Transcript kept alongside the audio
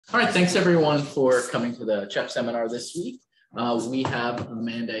All right, thanks everyone for coming to the CHEP seminar this week. We have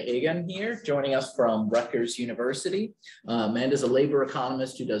Amanda Agan here joining us from Rutgers University. Amanda is a labor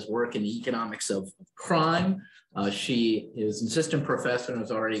economist who does work in the economics of crime. She is an assistant professor and has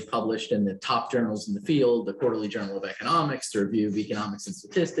already published in the top journals in the field, the Quarterly Journal of Economics, the Review of Economics and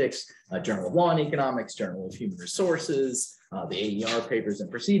Statistics, Journal of Law and Economics, Journal of Human Resources, the AER papers and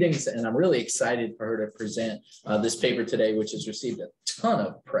proceedings. And I'm really excited for her to present this paper today, which has received a ton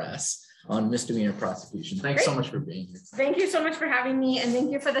of press on misdemeanor prosecution. Thanks so much for being here. Thank you so much for having me, and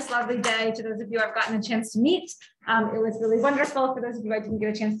thank you for this lovely day. To those of you I've gotten a chance to meet, it was really wonderful. For those of you I didn't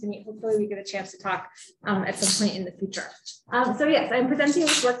get a chance to meet, hopefully we get a chance to talk at some point in the future. So yes, I'm presenting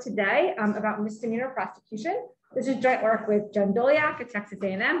this work today about misdemeanor prosecution. This is joint work with Jen Doliak at Texas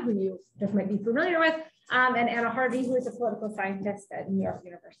A&M, who you just might be familiar with, and Anna Harvey, who is a political scientist at New York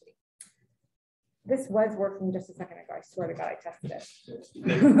University. This was working just a second ago. I swear to God, I tested it.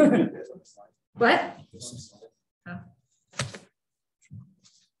 What? Oh.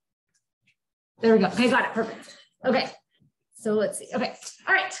 There we go. Okay, got it. Perfect. Okay, so let's see. Okay,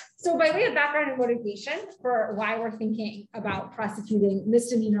 all right. So by way of background and motivation for why we're thinking about prosecuting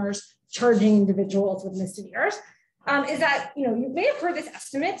misdemeanors, charging individuals with misdemeanors, is that you may have heard this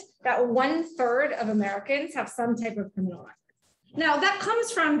estimate that 1/3 of Americans have some type of criminal record. Now, that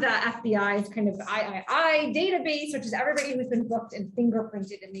comes from the FBI's kind of III database, which is everybody who's been booked and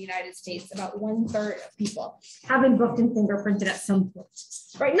fingerprinted in the United States. About 1/3 of people have been booked and fingerprinted at some point,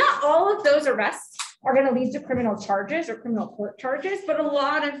 right? Not all of those arrests are going to lead to criminal charges or criminal court charges, but a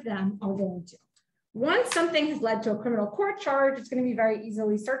lot of them are going to. Once something has led to a criminal court charge, it's going to be very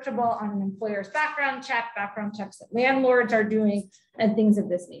easily searchable on an employer's background checks that landlords are doing, and things of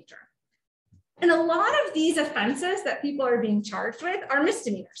this nature. And a lot of these offenses that people are being charged with are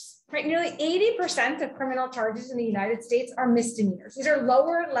misdemeanors, right? Nearly 80% of criminal charges in the United States are misdemeanors. These are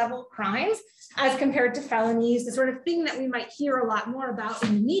lower level crimes as compared to felonies, the sort of thing that we might hear a lot more about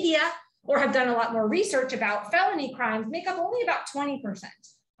in the media or have done a lot more research about. Felony crimes make up only about 20%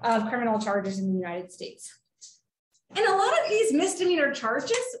 of criminal charges in the United States. And a lot of these misdemeanor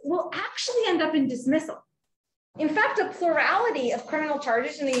charges will actually end up in dismissal. In fact, a plurality of criminal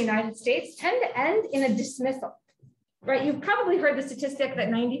charges in the United States tend to end in a dismissal, right? You've probably heard the statistic that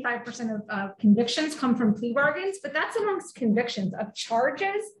 95% of convictions come from plea bargains, but that's amongst convictions. Of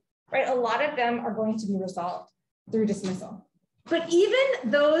charges, right? A lot of them are going to be resolved through dismissal. But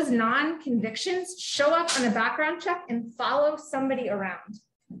even those non-convictions show up on a background check and follow somebody around,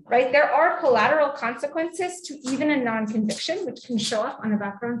 right? There are collateral consequences to even a non-conviction, which can show up on a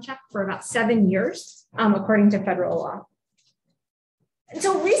background check for about 7 years. According to federal law. And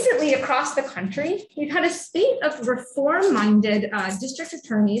so recently across the country, we've had a spate of reform-minded district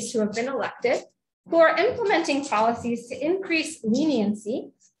attorneys who have been elected, who are implementing policies to increase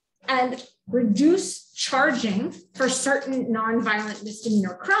leniency and reduce charging for certain nonviolent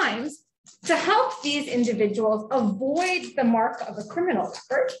misdemeanor crimes to help these individuals avoid the mark of a criminal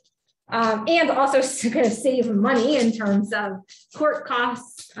record. And also going to save money in terms of court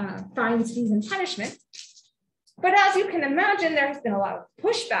costs, fines, fees, and punishment. But as you can imagine, there has been a lot of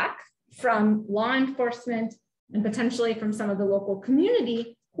pushback from law enforcement and potentially from some of the local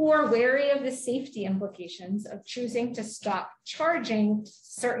community who are wary of the safety implications of choosing to stop charging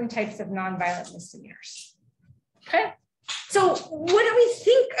certain types of nonviolent misdemeanors. Okay, so what do we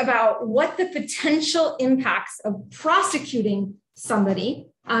think about what the potential impacts of prosecuting somebody,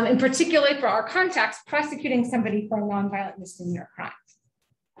 and particularly for our context, prosecuting somebody for a nonviolent misdemeanor crime,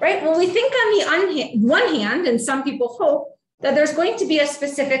 right? Well, we think on the one hand, and some people hope, that there's going to be a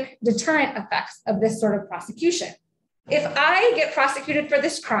specific deterrent effects of this sort of prosecution. If I get prosecuted for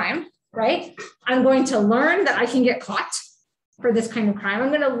this crime, right, I'm going to learn that I can get caught for this kind of crime. I'm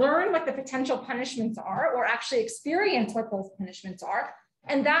going to learn what the potential punishments are, or actually experience what those punishments are,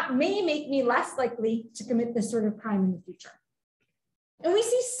 and that may make me less likely to commit this sort of crime in the future. And we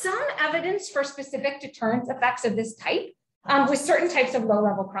see some evidence for specific deterrence effects of this type with certain types of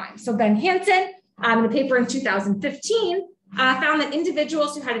low-level crimes. So Ben Hansen, in a paper in 2015, found that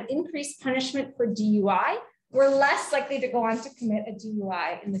individuals who had an increased punishment for DUI were less likely to go on to commit a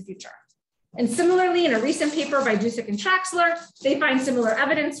DUI in the future. And similarly, in a recent paper by Dusick and Traxler, they find similar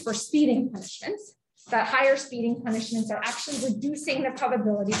evidence for speeding punishments, that higher speeding punishments are actually reducing the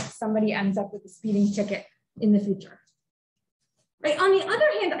probability that somebody ends up with a speeding ticket in the future. Right. On the other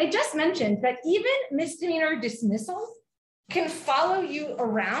hand, I just mentioned that even misdemeanor dismissals can follow you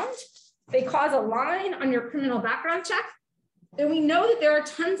around. They cause a line on your criminal background check. And we know that there are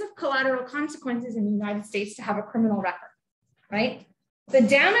tons of collateral consequences in the United States to have a criminal record, right? The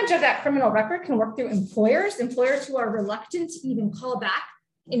damage of that criminal record can work through employers who are reluctant to even call back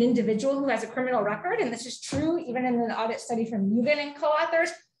an individual who has a criminal record, and this is true even in an audit study from Agan and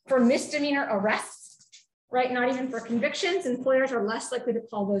co-authors, for misdemeanor arrests, right? Not even for convictions, employers are less likely to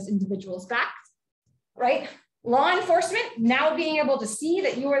call those individuals back, right? Law enforcement now being able to see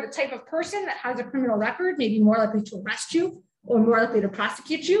that you are the type of person that has a criminal record, may be more likely to arrest you or more likely to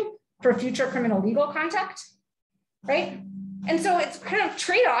prosecute you for future criminal legal contact, right? And so it's kind of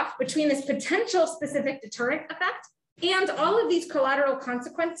trade-off between this potential specific deterrent effect and all of these collateral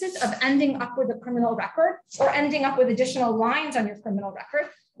consequences of ending up with a criminal record or ending up with additional lines on your criminal record,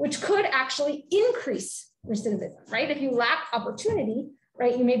 which could actually increase recidivism, right? If you lack opportunity,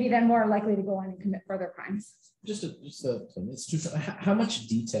 right, you may be then more likely to go on and commit further crimes. How much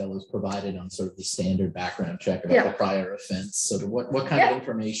detail is provided on sort of the standard background check about the prior offense? So what kind of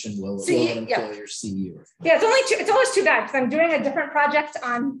information will an employer see? Or? Yeah, it's almost too bad because I'm doing a different project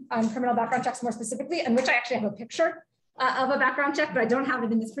on criminal background checks more specifically, in which I actually have a picture of a background check, but I don't have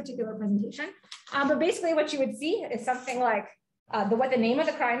it in this particular presentation. But basically what you would see is something like what the name of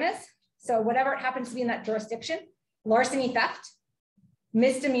the crime is. So whatever it happens to be in that jurisdiction, larceny, theft,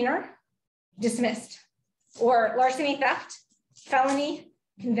 misdemeanor, dismissed, or larceny, theft, felony,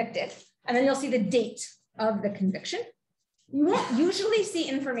 convicted. And then you'll see the date of the conviction. You won't usually see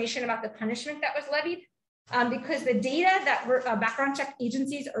information about the punishment that was levied because the data that background check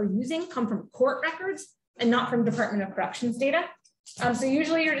agencies are using come from court records and not from Department of Corrections data. So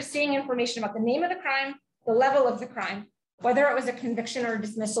usually you're just seeing information about the name of the crime, the level of the crime, whether it was a conviction or a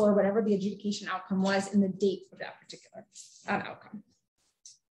dismissal or whatever the adjudication outcome was, and the date of that particular outcome.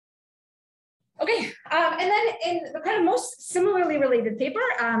 Okay, and then in the kind of most similarly related paper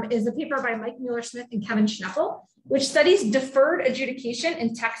is a paper by Mike Mueller-Smith and Kevin Schneppel, which studies deferred adjudication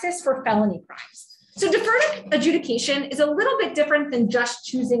in Texas for felony crimes. So deferred adjudication is a little bit different than just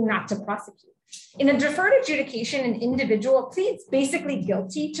choosing not to prosecute. In a deferred adjudication, an individual pleads basically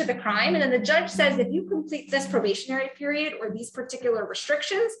guilty to the crime, and then the judge says, if you complete this probationary period or these particular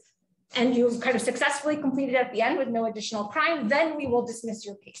restrictions, and you've kind of successfully completed at the end with no additional crime, then we will dismiss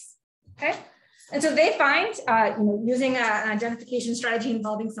your case, okay? And so they find, using an identification strategy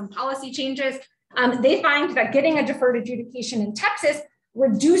involving some policy changes, they find that getting a deferred adjudication in Texas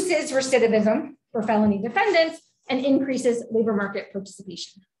reduces recidivism for felony defendants and increases labor market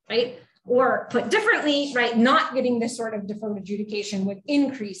participation, right? Or put differently, right, not getting this sort of deferred adjudication would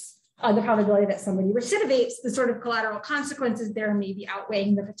increase the probability that somebody recidivates. The sort of collateral consequences there may be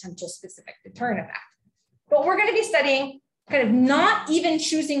outweighing the potential specific deterrent effect. But we're going to be studying kind of not even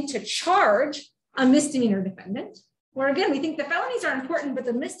choosing to charge a misdemeanor defendant, where again, we think the felonies are important, but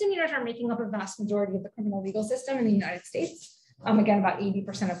the misdemeanors are making up a vast majority of the criminal legal system in the United States. Again, about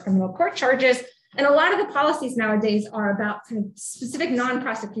 80% of criminal court charges. And a lot of the policies nowadays are about kind of specific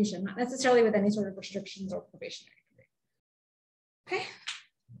non-prosecution, not necessarily with any sort of restrictions or probationary period.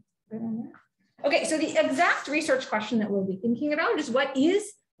 Okay. Okay, so the exact research question that we'll be thinking about is what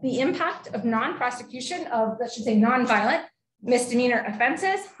is the impact of non-prosecution of, let's just say, non-violent misdemeanor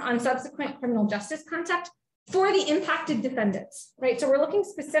offenses on subsequent criminal justice conduct for the impacted defendants, right? So we're looking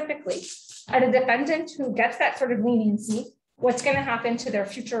specifically at a defendant who gets that sort of leniency, what's going to happen to their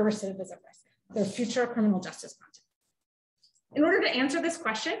future recidivism risk, their future criminal justice conduct. In order to answer this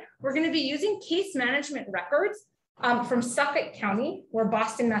question, we're going to be using case management records from Suffolk County, where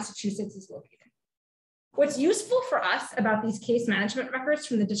Boston, Massachusetts is located. What's useful for us about these case management records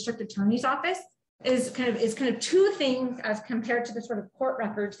from the district attorney's office is kind of two things as compared to the sort of court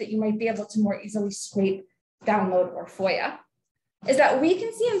records that you might be able to more easily scrape, download, or FOIA, is that we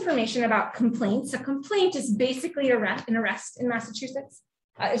can see information about complaints. A complaint is basically an arrest in Massachusetts.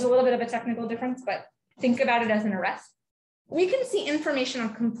 There's a little bit of a technical difference, but think about it as an arrest. We can see information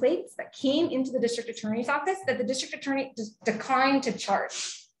on complaints that came into the district attorney's office that the district attorney declined to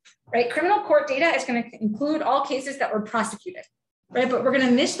charge, right? Criminal court data is going to include all cases that were prosecuted, right? But we're going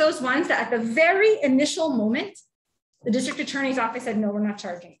to miss those ones that at the very initial moment, the district attorney's office said, no, we're not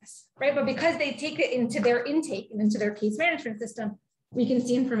charging this, right? But because they take it into their intake and into their case management system, we can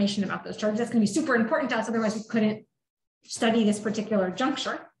see information about those charges. That's going to be super important to us. Otherwise, we couldn't study this particular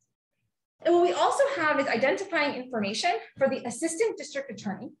juncture. And what we also have is identifying information for the assistant district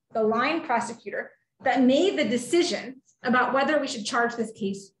attorney, the line prosecutor, that made the decision about whether we should charge this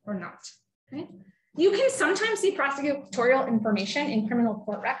case or not. Okay? You can sometimes see prosecutorial information in criminal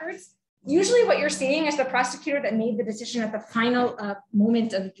court records. Usually what you're seeing is the prosecutor that made the decision at the final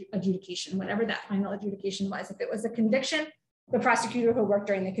moment of adjudication, whatever that final adjudication was. If it was a conviction, the prosecutor who worked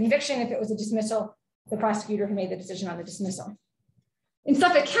during the conviction. If it was a dismissal, the prosecutor who made the decision on the dismissal. In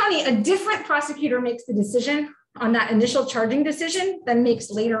Suffolk County, a different prosecutor makes the decision on that initial charging decision than makes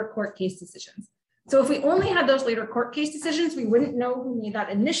later court case decisions. So if we only had those later court case decisions, we wouldn't know who made that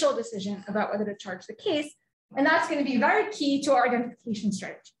initial decision about whether to charge the case. And that's going to be very key to our identification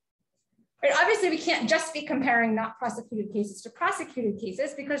strategy. Right? Obviously, we can't just be comparing not prosecuted cases to prosecuted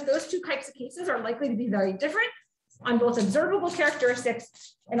cases because those two types of cases are likely to be very different on both observable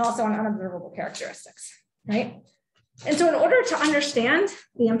characteristics and also on unobservable characteristics, right? And so in order to understand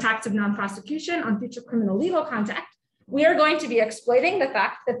the impacts of non-prosecution on future criminal legal conduct, we are going to be exploiting the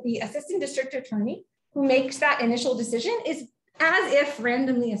fact that the assistant district attorney who makes that initial decision is as if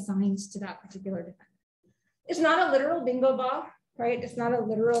randomly assigned to that particular defendant. It's not a literal bingo ball, right? It's not a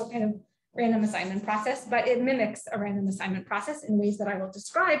literal kind of random assignment process, but it mimics a random assignment process in ways that I will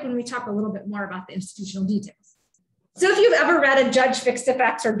describe when we talk a little bit more about the institutional details. So if you've ever read a Judge Fixed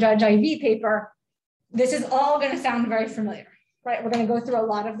Effects or Judge IV paper, this is all going to sound very familiar, right? We're going to go through a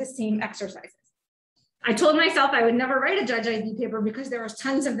lot of the same exercises. I told myself I would never write a Judge IV paper because there was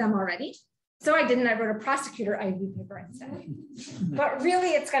tons of them already. So I didn't, I wrote a prosecutor IV paper instead. But really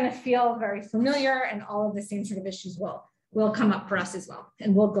it's going to feel very familiar and all of the same sort of issues will come up for us as well.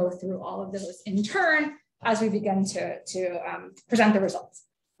 And we'll go through all of those in turn as we begin to present the results.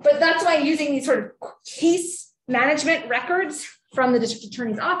 But that's why using these sort of case management records from the district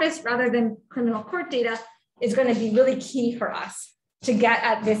attorney's office rather than criminal court data is going to be really key for us to get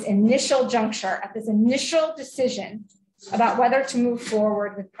at this initial juncture, at this initial decision about whether to move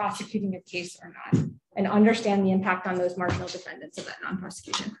forward with prosecuting a case or not, and understand the impact on those marginal defendants of that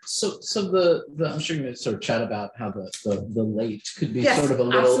non-prosecution. So the I'm sure you're going to sort of chat about how the late could be sort of a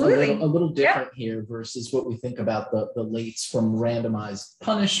little different here versus what we think about the lates from randomized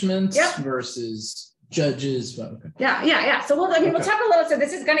punishments versus judges. Okay. Yeah. So we'll talk a little. So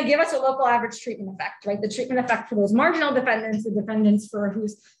this is going to give us a local average treatment effect, right? The treatment effect for those marginal defendants, the defendants for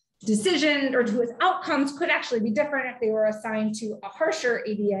whose decision or whose outcomes could actually be different if they were assigned to a harsher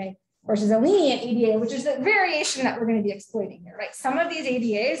ADA versus a lenient ADA, which is the variation that we're going to be exploiting here, right? Some of these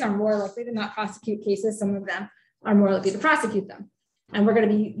ADAs are more likely to not prosecute cases. Some of them are more likely to prosecute them. And we're going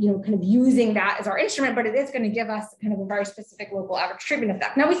to be, kind of using that as our instrument, but it is going to give us kind of a very specific local average treatment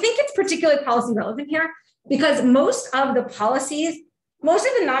effect. Now, we think it's particularly policy relevant here because most of the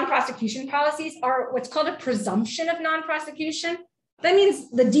non-prosecution policies are what's called a presumption of non-prosecution. That means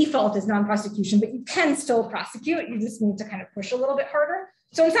the default is non-prosecution, but you can still prosecute. You just need to kind of push a little bit harder.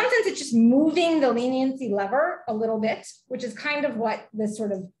 So in some sense, it's just moving the leniency lever a little bit, which is kind of what this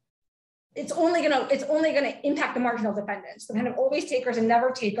sort of it's only going to impact the marginal defendants. The kind of always takers and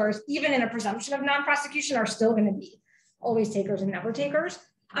never takers, even in a presumption of non-prosecution, are still going to be always takers and never takers.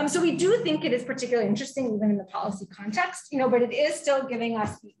 So we do think it is particularly interesting, even in the policy context, but it is still giving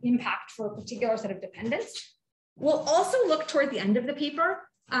us the impact for a particular set of defendants. We'll also look toward the end of the paper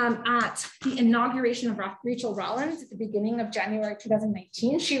at the inauguration of Rachel Rollins at the beginning of January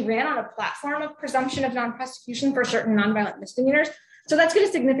 2019. She ran on a platform of presumption of non-prosecution for certain nonviolent misdemeanors. So that's going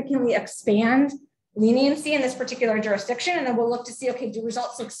to significantly expand leniency in this particular jurisdiction. And then we'll look to see, okay, do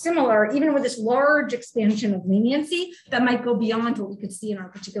results look similar, even with this large expansion of leniency that might go beyond what we could see in our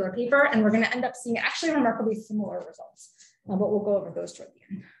particular paper. And we're going to end up seeing actually remarkably similar results, but we'll go over those toward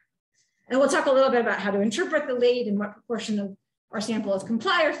the end. And we'll talk a little bit about how to interpret the late and what proportion of our sample is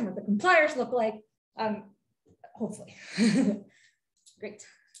compliers and what the compliers look like, hopefully. Great.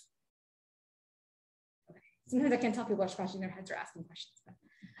 Sometimes I can't tell people are scratching their heads or asking questions.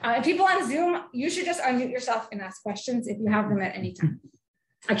 If people on Zoom, you should just unmute yourself and ask questions if you have them at any time.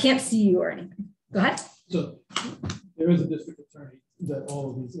 I can't see you or anything. Go ahead. So there is a district attorney that all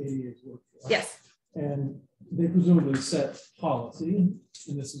of these ADAs work for. Yes. And they presumably set policy,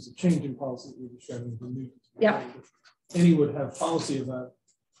 and this is a change in policy that we're describing the new. Yeah. And he would have policy about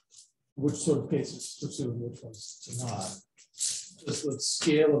which sort of cases to pursue and which ones to not. Does the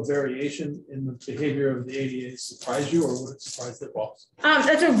scale of variation in the behavior of the ADA surprise you, or would it surprise the boss?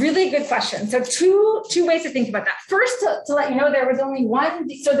 That's a really good question. So two ways to think about that. First, to let you know, there was only one.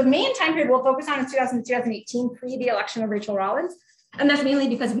 So the main time period we'll focus on is 2018, pre the election of Rachel Rollins. And that's mainly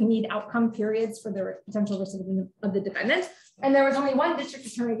because we need outcome periods for the potential recidivist of the defendant. And there was only one district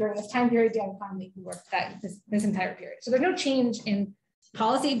attorney during this time period, Dan Conley, who worked this entire period. So there's no change in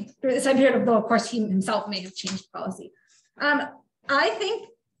policy through this time period, though of course he himself may have changed policy. I think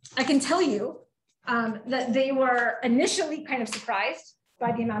I can tell you that they were initially kind of surprised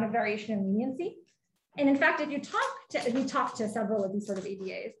by the amount of variation in leniency. And in fact, if you talk to several of these sort of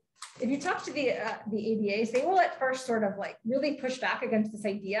ADAs, if you talk to the ADAs, they will at first sort of like really push back against this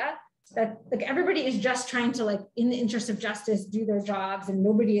idea that like everybody is just trying to like in the interest of justice do their jobs and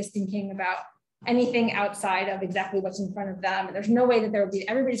nobody is thinking about anything outside of exactly what's in front of them. And there's no way that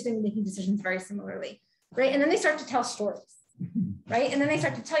everybody's going to be making decisions very similarly, right? And then they start to tell stories. right? And then they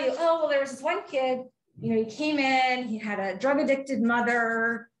start to tell you, oh, well, there was this one kid, you know, he came in, he had a drug addicted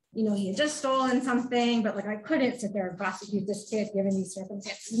mother, you know, he had just stolen something, but like, I couldn't sit there and prosecute this kid given these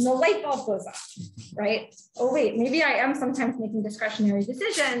circumstances. And the light bulb goes off, right? Oh, wait, maybe I am sometimes making discretionary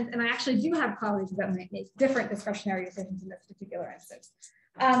decisions. And I actually do have colleagues that might make different discretionary decisions in this particular instance.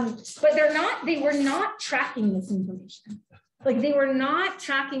 But they were not tracking this information. Like they were not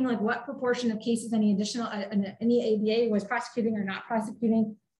tracking like what proportion of cases any ADA was prosecuting or not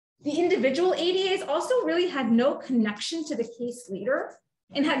prosecuting. The individual ADAs also really had no connection to the case later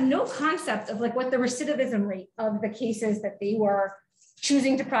and had no concept of like what the recidivism rate of the cases that they were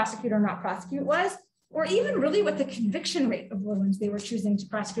choosing to prosecute or not prosecute was, or even really what the conviction rate of the ones they were choosing to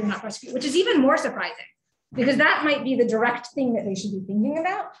prosecute or not prosecute, which is even more surprising because that might be the direct thing that they should be thinking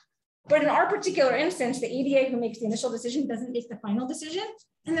about. But in our particular instance, the ADA who makes the initial decision doesn't make the final decision.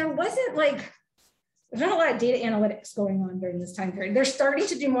 And there's not a lot of data analytics going on during this time period. They're starting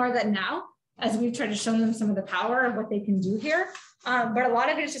to do more of that now as we've tried to show them some of the power of what they can do here. But a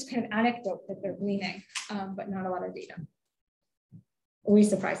lot of it is just kind of anecdote that they're gleaning, but not a lot of data. Always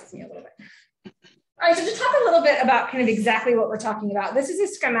surprises me a little bit. All right, so to talk a little bit about kind of exactly what we're talking about, this is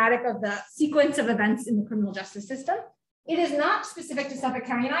a schematic of the sequence of events in the criminal justice system. It is not specific to Suffolk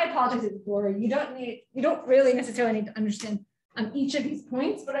County, and I apologize if you don't really necessarily need to understand each of these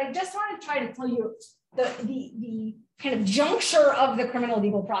points, but I just want to try to tell you the kind of juncture of the criminal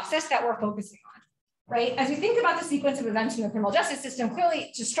legal process that we're focusing on, right? As we think about the sequence of events in the criminal justice system,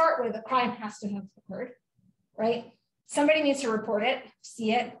 clearly to start with, a crime has to have occurred, right? Somebody needs to report it,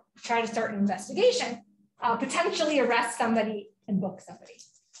 see it, try to start an investigation, potentially arrest somebody and book somebody.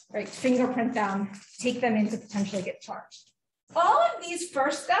 Right, fingerprint them, take them in to potentially get charged. All of these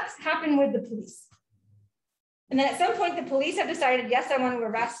first steps happen with the police. And then at some point, the police have decided, yes, I want to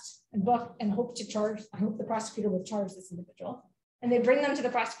arrest and book and hope to charge. I hope the prosecutor will charge this individual. And they bring them to the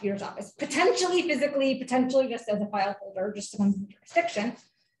prosecutor's office, potentially physically, potentially just as a file holder, just depends on the jurisdiction,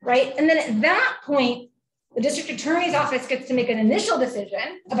 right? And then at that point, the district attorney's office gets to make an initial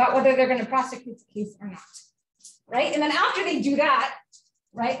decision about whether they're going to prosecute the case or not, right? And then after they do that,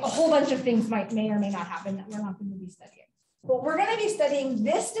 right, a whole bunch of things may or may not happen that we're not going to be studying. But we're going to be studying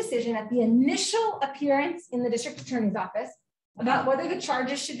this decision at the initial appearance in the district attorney's office about whether the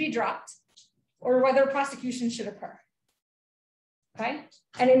charges should be dropped or whether prosecution should occur. Okay,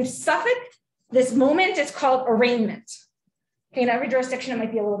 and in Suffolk, this moment is called arraignment. Okay, in every jurisdiction, it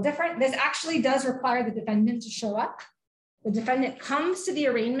might be a little different. This actually does require the defendant to show up. The defendant comes to the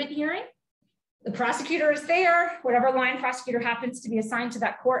arraignment hearing. The prosecutor is there, whatever line prosecutor happens to be assigned to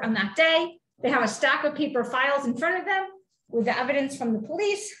that court on that day. They have a stack of paper files in front of them with the evidence from the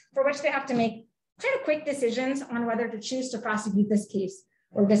police for which they have to make kind of quick decisions on whether to choose to prosecute this case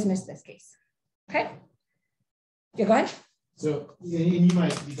or dismiss this case. Okay? Yeah, go ahead. So, and you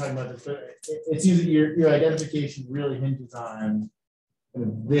might be talking about this, but it seems that your identification really hinges on kind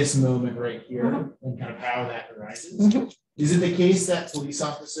of this moment right here and kind of how that arises. Is it the case that police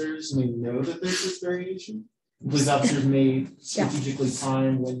officers may know that there's this variation? Police officers may strategically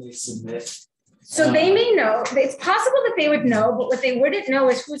time when they submit. So they may know. It's possible that they would know, but what they wouldn't know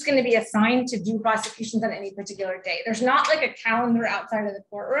is who's going to be assigned to do prosecutions on any particular day. There's not like a calendar outside of the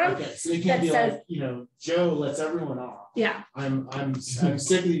courtroom. Okay, so they can't be says, like, you know, Joe lets everyone off. Yeah. I'm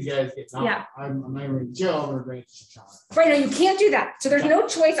sick of these guys getting off. Yeah. I'm not bringing Joe. I'm going to bring Shoshana. Right. No, you can't do that. So there's no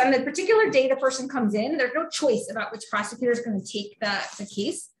choice on the particular day the person comes in. There's no choice about which prosecutor is going to take the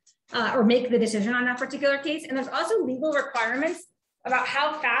case or make the decision on that particular case. And there's also legal requirements about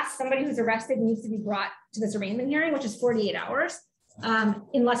how fast somebody who's arrested needs to be brought to this arraignment hearing, which is 48 hours,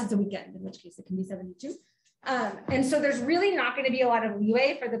 unless it's a weekend, in which case it can be 72. And so there's really not going to be a lot of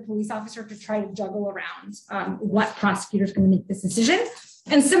leeway for the police officer to try to juggle around what prosecutor is going to make this decision.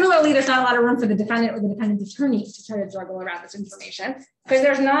 And similarly, there's not a lot of room for the defendant or the defendant attorney to try to juggle around this information because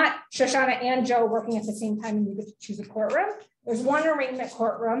there's not Shoshana and Joe working at the same time and you get to choose a courtroom. There's one arraignment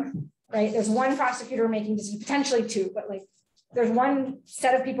courtroom, right? There's one prosecutor making decisions, potentially two, but like there's one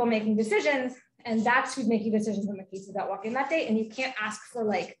set of people making decisions and that's who's making decisions on the cases that walk in that day. And you can't ask for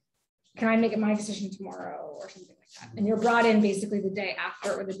like, can I make it my decision tomorrow or something like that? And you're brought in basically the day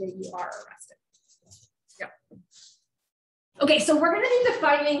after or the day you are arrested. Yeah. Okay, so we're going to be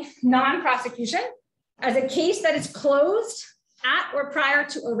defining non-prosecution as a case that is closed at or prior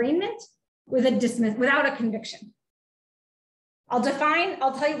to arraignment with a dismiss without a conviction. I'll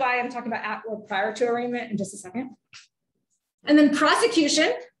tell you why I'm talking about at or prior to arraignment in just a second. And then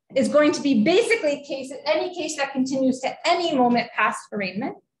prosecution is going to be basically any case that continues to any moment past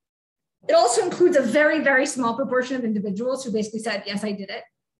arraignment. It also includes a very, very small proportion of individuals who basically said, yes, I did it.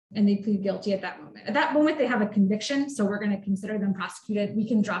 and they plead guilty at that moment. At that moment, they have a conviction, so we're going to consider them prosecuted. We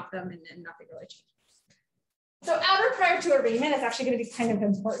can drop them and nothing really changes. So at or prior to arraignment is actually going to be kind of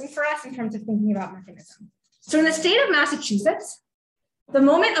important for us in terms of thinking about mechanism. So in the state of Massachusetts, the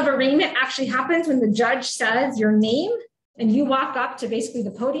moment of arraignment actually happens when the judge says your name and you walk up to basically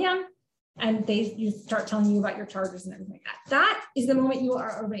the podium and you start telling you about your charges and everything like that. That is the moment you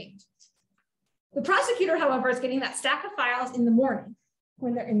are arraigned. The prosecutor, however, is getting that stack of files in the morning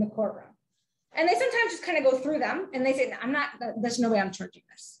when they're in the courtroom. And they sometimes just kind of go through them and they say, there's no way I'm charging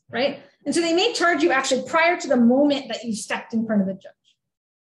this, right? And so they may charge you actually prior to the moment that you stepped in front of the judge.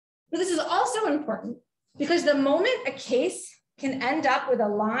 But this is also important because the moment a case can end up with a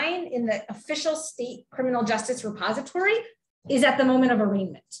line in the official state criminal justice repository is at the moment of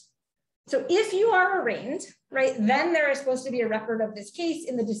arraignment. So if you are arraigned, right, then there is supposed to be a record of this case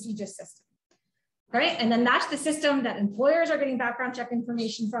in the deciduous system. Right? And then that's the system that employers are getting background check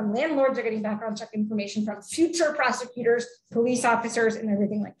information from, landlords are getting background check information from, future prosecutors, police officers, and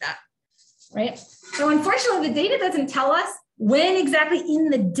everything like that. Right? So unfortunately, the data doesn't tell us when exactly in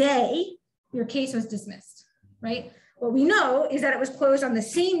the day your case was dismissed. Right? What we know is that it was closed on the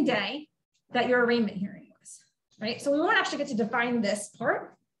same day that your arraignment hearing was. Right? So we won't actually get to define this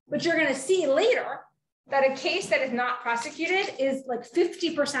part, but you're going to see later that a case that is not prosecuted is like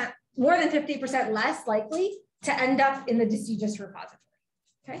 50%. More than 50% less likely to end up in the deciduous repository,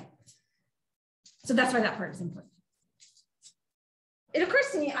 okay? So that's why that part is important. It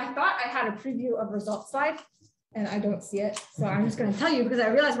occurs to me, I thought I had a preview of results slide and I don't see it. So I'm just gonna tell you because I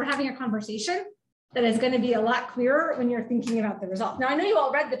realize we're having a conversation that is gonna be a lot clearer when you're thinking about the results. Now I know you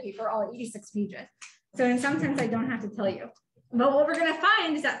all read the paper, all 86 pages. So in some sense, I don't have to tell you. But what we're going to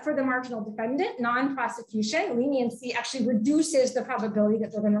find is that for the marginal defendant, non-prosecution, leniency actually reduces the probability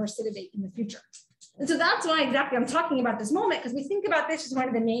that they're going to recidivate in the future. And so that's why exactly I'm talking about this moment, because we think about this as one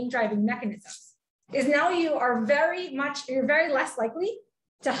of the main driving mechanisms, is now you're very less likely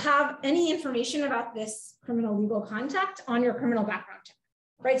to have any information about this criminal legal contact on your criminal background check,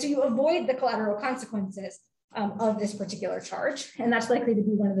 right? So you avoid the collateral consequences of this particular charge. And that's likely to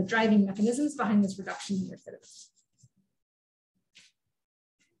be one of the driving mechanisms behind this reduction in recidivism.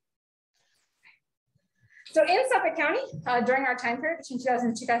 So in Suffolk County, during our time period between 2000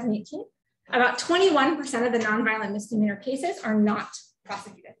 and 2018, about 21% of the nonviolent misdemeanor cases are not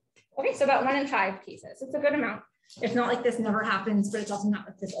prosecuted. Okay, so about 1 in 5 cases. It's a good amount. It's not like this never happens, but it's also not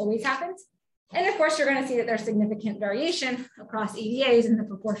like this always happens. And of course, you're going to see that there's significant variation across ADAs in the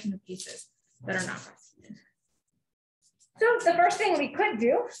proportion of cases that are not prosecuted. So the first thing we could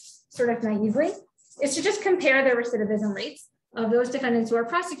do, sort of naively, is to just compare the recidivism rates of those defendants who are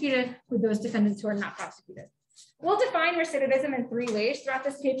prosecuted with those defendants who are not prosecuted. We'll define recidivism in 3 ways throughout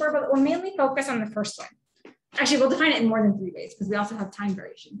this paper, but we'll mainly focus on the first one. Actually, we'll define it in more than 3 ways because we also have time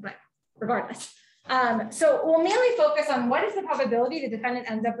variation, but regardless. So we'll mainly focus on what is the probability the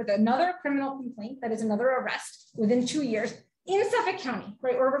defendant ends up with another criminal complaint, that is another arrest, within 2 years in Suffolk County,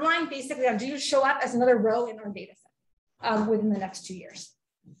 right? We're relying basically on do you show up as another row in our data set within the next 2 years.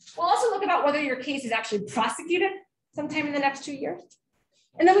 We'll also look about whether your case is actually prosecuted sometime in the next 2 years.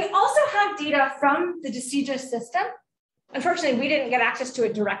 And then we also have data from the deciduous system. Unfortunately, we didn't get access to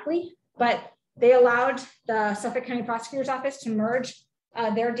it directly, but they allowed the Suffolk County Prosecutor's Office to merge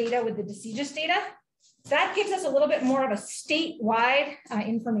their data with the deciduous data. That gives us a little bit more of a statewide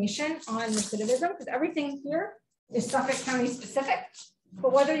information on recidivism, because everything here is Suffolk County specific,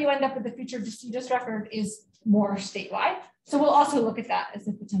 but whether you end up with the future deciduous record is more statewide. So we'll also look at that as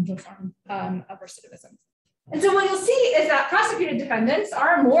a potential form of recidivism. And so what you'll see is that prosecuted defendants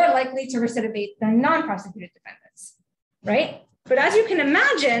are more likely to recidivate than non-prosecuted defendants, right? But as you can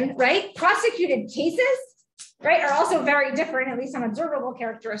imagine, right, prosecuted cases, right, are also very different, at least on observable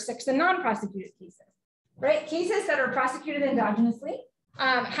characteristics, than non-prosecuted cases, right? Cases that are prosecuted endogenously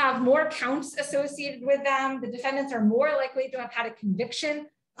have more counts associated with them. The defendants are more likely to have had a conviction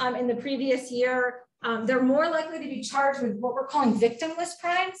in the previous year. They're more likely to be charged with what we're calling victimless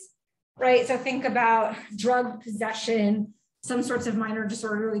crimes, right? So think about drug possession, some sorts of minor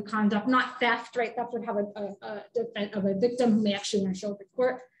disorderly conduct, not theft, right? Theft would have a victim who may actually want to show up at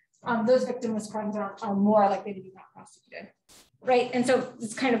court. Those victimless crimes are more likely to be not prosecuted, right? And so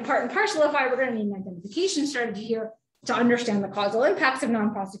it's kind of part and parcel of why we're going to need an identification strategy here to understand the causal impacts of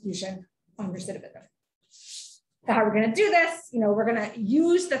non-prosecution on recidivism. So how we're going to do this, we're going to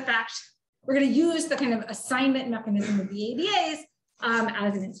use the kind of assignment mechanism of the ADAs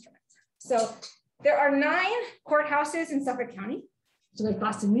as an instrument. So there are 9 courthouses in Suffolk County. So there's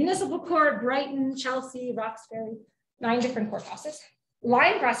Boston Municipal Court, Brighton, Chelsea, Roxbury, 9 different courthouses.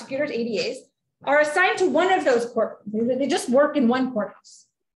 Line prosecutors, ADAs, are assigned to one of those courtrooms. They just work in one courthouse.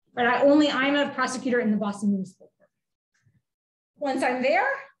 But I'm a prosecutor in the Boston Municipal Court. Once I'm there,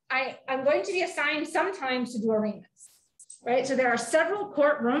 I'm going to be assigned sometimes to do arraignments, right? So there are several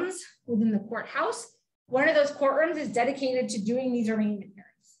courtrooms within the courthouse. One of those courtrooms is dedicated to doing these arraignment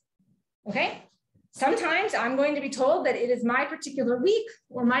hearings, okay? Sometimes I'm going to be told that it is my particular week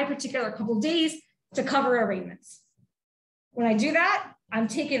or my particular couple days to cover arraignments. When I do that, I'm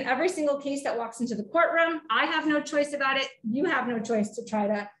taking every single case that walks into the courtroom. I have no choice about it. You have no choice to try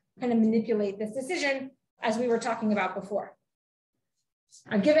to kind of manipulate this decision, as we were talking about before.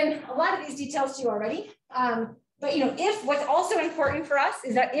 I've given a lot of these details to you already, but if what's also important for us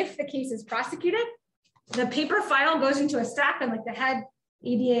is that if the case is prosecuted, the paper file goes into a stack in like the head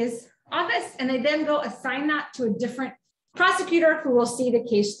ADA's office, and they then go assign that to a different prosecutor who will see the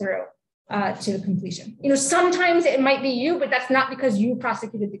case through to completion. Sometimes it might be you, but that's not because you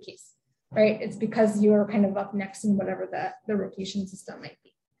prosecuted the case, right? It's because you're kind of up next in whatever the rotation system might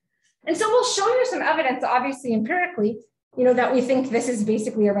be. And so we'll show you some evidence, obviously empirically, that we think this is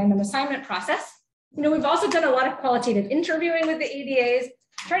basically a random assignment process. We've also done a lot of qualitative interviewing with the ADAs,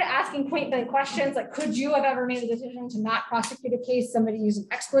 tried asking point-blank questions like, could you have ever made a decision to not prosecute a case? Somebody used an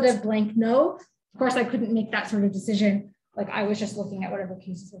expletive, blank no. Of course, I couldn't make that sort of decision. Like I was just looking at whatever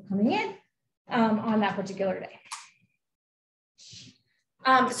cases were coming in on that particular day.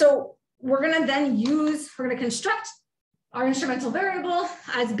 So we're gonna construct our instrumental variable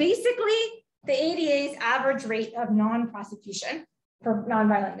as basically the ADA's average rate of non-prosecution for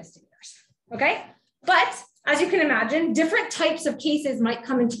nonviolent misdemeanors, okay? But as you can imagine, different types of cases might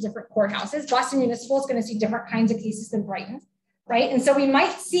come into different courthouses. Boston Municipal is gonna see different kinds of cases than Brighton, right? And so we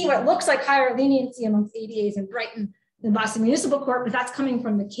might see what looks like higher leniency amongst ADAs in Brighton than Boston Municipal Court, but that's coming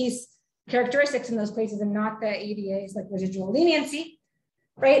from the case characteristics in those places and not the ADA's like residual leniency,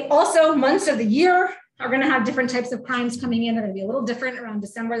 right? Also, months of the year are going to have different types of crimes coming in. They're going to be a little different around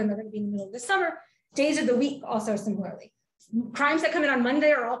December than they're going to be in the middle of the summer. Days of the week also similarly. Crimes that come in on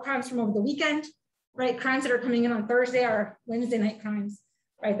Monday are all crimes from over the weekend, right? Crimes that are coming in on Thursday are Wednesday night crimes,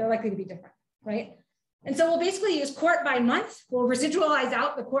 right? They're likely to be different, right? And so we'll basically use court by month. We'll residualize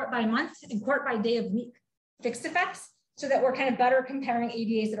out the court by month and court by day of week fixed effects so that we're kind of better comparing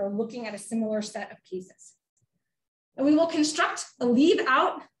ADAs that are looking at a similar set of cases. And we will construct a leave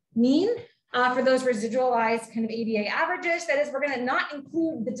out mean for those residualized kind of ADA averages. That is, we're going to not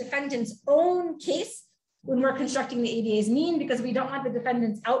include the defendant's own case when we're constructing the ADA's mean, because we don't want the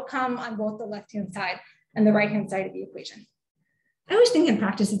defendant's outcome on both the left-hand side and the right-hand side of the equation. I always think in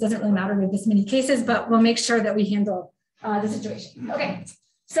practice, it doesn't really matter with this many cases, but we'll make sure that we handle the situation. Okay,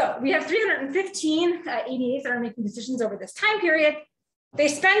 so we have 315 ADAs that are making decisions over this time period. They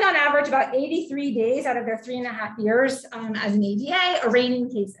spend on average about 83 days out of their 3.5 years as an ADA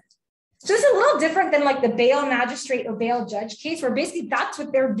arraigning cases. So this is a little different than like the bail magistrate or bail judge case, where basically that's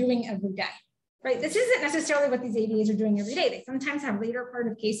what they're doing every day, right? This isn't necessarily what these ADAs are doing every day. They sometimes have later part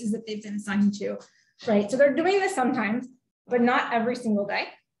of cases that they've been assigned to, right? So they're doing this sometimes, but not every single day.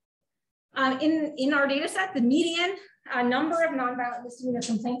 In our data set, the median number of nonviolent misdemeanor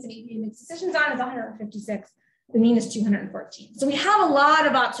complaints an ADA makes decisions on is 156. The mean is 214. So we have a lot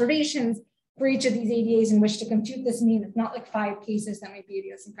of observations for each of these ADAs in which to compute this mean. It's not like 5 cases that might be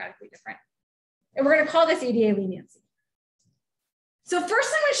idiosyncratically different. And we're going to call this ADA leniency. So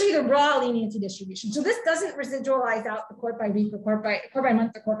first, I'm going to show you the raw leniency distribution. So this doesn't residualize out the court by week or court by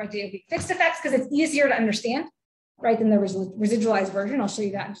month or court by day of week fixed effects, because it's easier to understand, right, than the residualized version. I'll show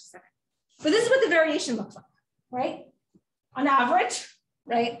you that in just a second. But this is what the variation looks like, right? On average,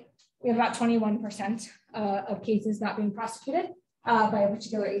 right, we have about 21% of cases not being prosecuted by a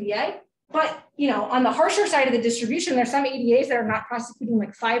particular ADA. But, you know, on the harsher side of the distribution, there's some ADAs that are not prosecuting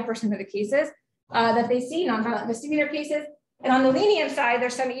like 5% of the cases that they see, nonviolent misdemeanor cases. And on the lenient side,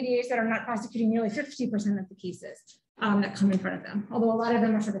 there's some ADAs that are not prosecuting nearly 50% of the cases that come in front of them, although a lot of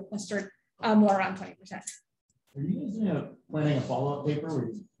them are sort of clustered more around 20%. Are you guys planning a follow-up paper where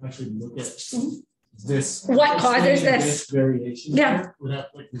you actually look at this? What causes this variation? Yeah. Without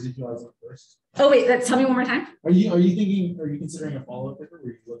like residualizing it first. Oh wait, tell me one more time. Are you considering a follow-up paper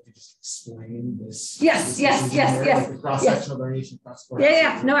where you look to just explain this? Yes. Like the cross-sectional variation across court?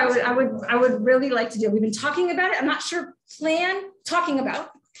 Yeah. No, I would really like to do it. We've been talking about it. I'm not sure talking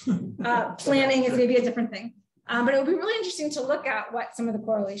about planning is maybe a different thing. But it would be really interesting to look at what some of the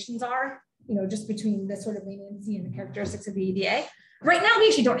correlations are, you know, just between this sort of leniency and the characteristics of the ADA. Right now, we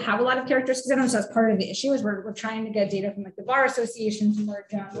actually don't have a lot of characteristics in them, so that's part of the issue is we're trying to get data from like the bar associations and where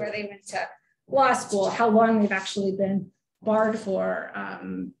they went to law school, how long they've actually been barred for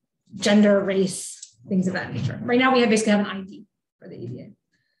gender, race, things of that nature. Right now, we basically have an ID for the ADA.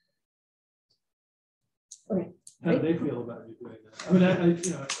 Okay, How do they feel about you doing that? I mean,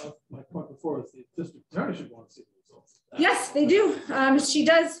 my point before is the district attorney should want to see the results. Yes, they do. She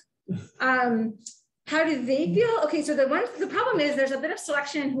does. How do they feel? Okay, so the problem is there's a bit of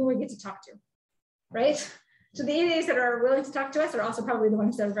selection in who we get to talk to, right? So the ADAs that are willing to talk to us are also probably the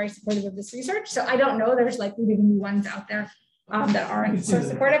ones that are very supportive of this research. So I don't know, there's likely to be ones out there that aren't so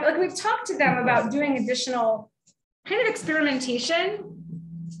supportive. Like we've talked to them about doing additional kind of experimentation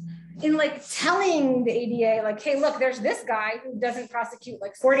in like telling the ADA, like, hey, look, there's this guy who doesn't prosecute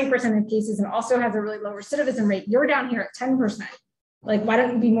like 40% of cases and also has a really low recidivism rate. You're down here at 10%. Like, why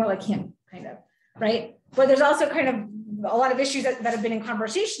don't you be more like him, kind of, right? But there's also kind of a lot of issues that have been in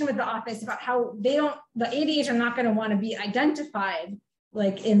conversation with the office about how the ADAs are not going to want to be identified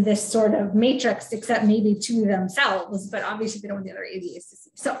like in this sort of matrix, except maybe to themselves, but obviously they don't want the other ADAs to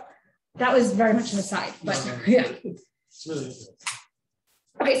see. So that was very much an aside, but yeah. It's really interesting.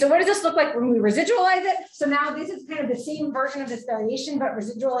 Okay, so what does this look like when we residualize it? So now this is kind of the same version of this variation, but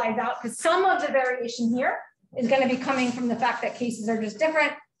residualized out, because some of the variation here is going to be coming from the fact that cases are just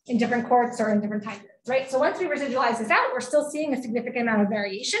different in different courts or in different time periods, right? So once we residualize this out, we're still seeing a significant amount of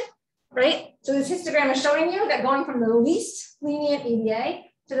variation, right? So this histogram is showing you that going from the least lenient ADA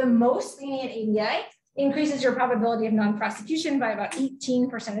to the most lenient ADA increases your probability of non-prosecution by about 18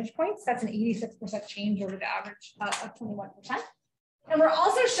 percentage points. That's an 86% change over the average of 21%. And we're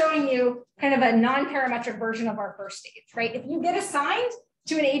also showing you kind of a non-parametric version of our first stage, right? If you get assigned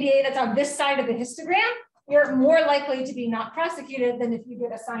to an ADA that's on this side of the histogram, you're more likely to be not prosecuted than if you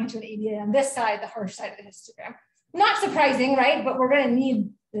get assigned to an ADA on this side, the harsh side of the histogram. Not surprising, right? But we're going to need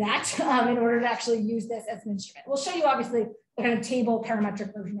that in order to actually use this as an instrument. We'll show you obviously the kind of table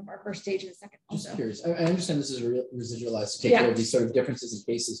parametric version of our first stage in a second. Just curious. I understand this is residualized to take care of these sort of differences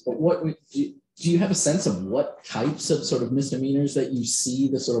in cases, but what do you have a sense of what types of sort of misdemeanors that you see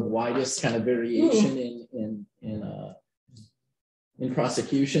the sort of widest kind of variation in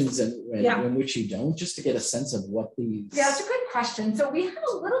prosecutions and in which you don't, just to get a sense of what these? Yeah, that's a good question. So we have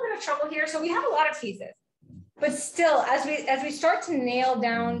a little bit of trouble here. So we have a lot of cases, but still, as we start to nail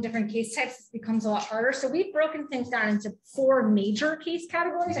down different case types, it becomes a lot harder. So we've broken things down into 4 major case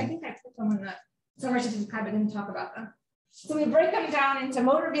categories. I think I put them on the summary statistic, but I didn't talk about them. So we break them down into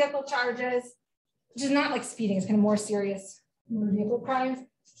motor vehicle charges, which is not like speeding, it's kind of more serious motor vehicle crimes,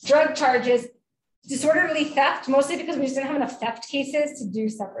 drug charges, disorderly theft, mostly because we just didn't have enough theft cases to do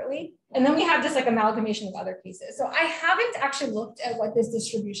separately. And then we have this like amalgamation of other cases. So I haven't actually looked at what this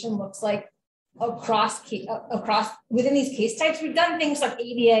distribution looks like across within these case types. We've done things like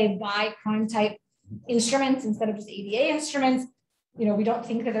ADA by crime type instruments instead of just ADA instruments. You know, we don't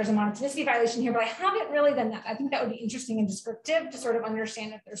think that there's a monotonicity violation here, but I haven't really done that. I think that would be interesting and descriptive to sort of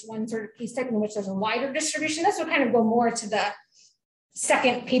understand if there's one sort of case type in which there's a wider distribution. This would kind of go more to the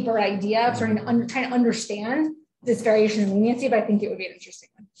second paper idea of sort of trying to understand this variation in leniency, but I think it would be an interesting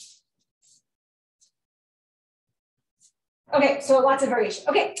one. Okay, so lots of variation.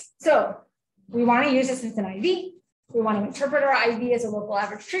 Okay, so we want to use this as an IV. We want to interpret our IV as a local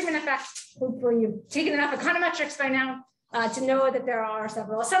average treatment effect. Hopefully you've taken enough econometrics by now to know that there are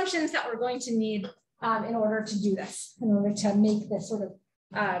several assumptions that we're going to need in order to do this, in order to make this sort of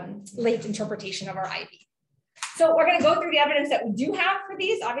late interpretation of our IV. So we're going to go through the evidence that we do have for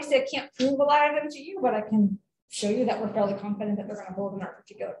these. Obviously, I can't prove a lot of them to you, but I can show you that we're fairly confident that they're going to hold in our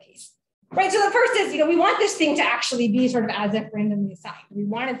particular case. Right, so the first is, we want this thing to actually be sort of as if randomly assigned. We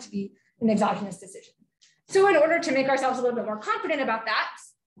want it to be an exogenous decision. So in order to make ourselves a little bit more confident about that,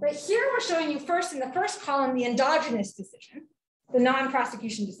 right here, we're showing you first in the first column, the endogenous decision, the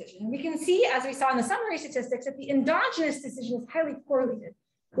non-prosecution decision. And we can see, as we saw in the summary statistics, that the endogenous decision is highly correlated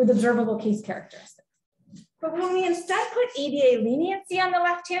with observable case characteristics. But when we instead put ADA leniency on the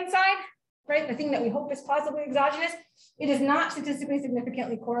left-hand side, right, the thing that we hope is plausibly exogenous, it is not statistically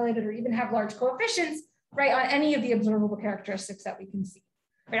significantly correlated or even have large coefficients, right, on any of the observable characteristics that we can see.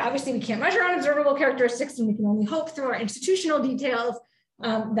 Right, obviously, we can't measure unobservable characteristics, and we can only hope through our institutional details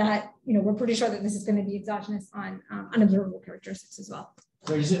that we're pretty sure that this is going to be exogenous on unobservable characteristics as well.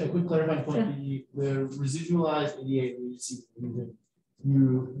 So just a quick clarifying point: the residualized ADA leniency,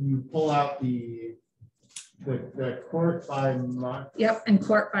 you pull out the court by month. Yep, and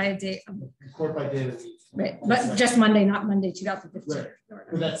court by date. Court by date of the week. Right, but just Monday, not Monday 2015. Right.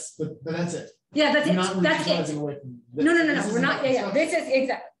 But that's it. Yeah, that's it. That's it. Away from No. We're not. Yeah. This is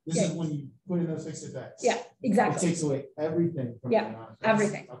exactly. This is when you put in those fixed effects. Yeah, exactly. It takes away everything from the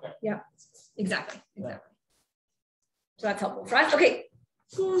everything. Okay. Yeah, exactly. So that's helpful for us. Okay.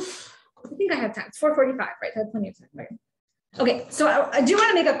 I think I have time. It's 4:45, right? I have plenty of time. Right. Okay, so I do want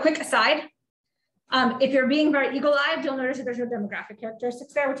to make a quick aside. If you're being very eagle-eyed, you'll notice that there's no demographic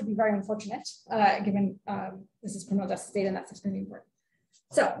characteristics there, which would be very unfortunate, given this is criminal justice data, and that's extremely important.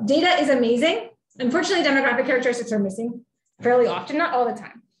 So data is amazing. Unfortunately, demographic characteristics are missing fairly often, not all the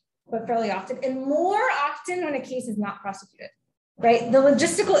time, but fairly often, and more often when a case is not prosecuted, right? The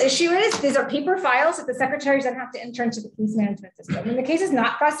logistical issue is these are paper files that the secretaries then have to enter into the case management system. When the case is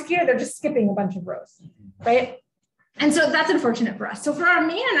not prosecuted, they're just skipping a bunch of rows, right? And so that's unfortunate for us. So for our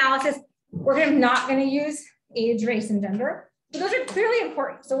main analysis, we're not going to use age, race, and gender, but those are clearly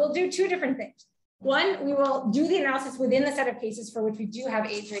important. So we'll do two different things. One, we will do the analysis within the set of cases for which we do have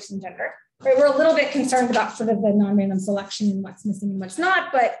age, race, and gender. Right? We're a little bit concerned about sort of the non-random selection and what's missing and what's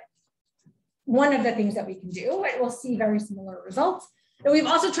not, but one of the things that we can do, right? We'll see very similar results. And we've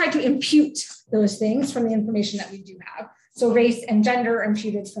also tried to impute those things from the information that we do have. So race and gender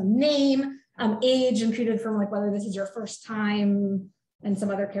imputed from name, age imputed from like whether this is your first time, and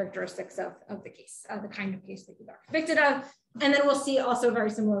some other characteristics of the case, the kind of case that you are convicted of. And then we'll see also very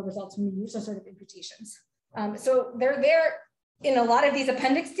similar results when we use those sort of imputations. So they're there in a lot of these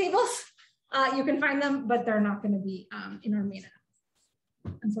appendix tables. You can find them, but they're not going to be in our main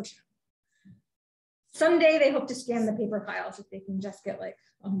analysis, unfortunately. Someday they hope to scan the paper files if they can just get like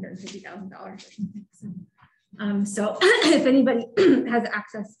 $150,000 or something. So if anybody has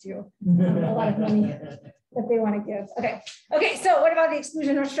access to a lot of money that they want to give. Okay, so what about the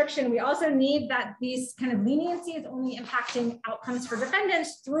exclusion restriction? We also need that these kind of leniency is only impacting outcomes for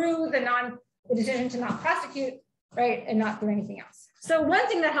defendants through the decision to not prosecute, right, and not through anything else. So one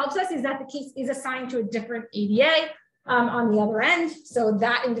thing that helps us is that the case is assigned to a different ADA on the other end. So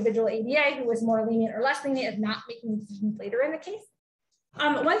that individual ADA who was more lenient or less lenient is not making decisions later in the case.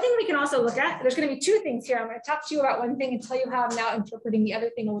 One thing we can also look at, there's going to be two things here. I'm going to talk to you about one thing and tell you how I'm now interpreting the other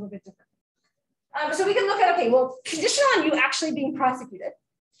thing a little bit differently. So we can look at, okay, well, conditional on you actually being prosecuted,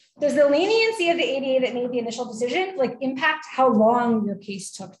 does the leniency of the ADA that made the initial decision like impact how long your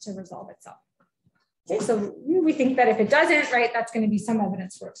case took to resolve itself? Okay, so we think that if it doesn't, right, that's going to be some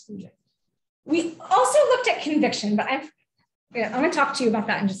evidence for exclusion. We also looked at conviction, but I'm going to talk to you about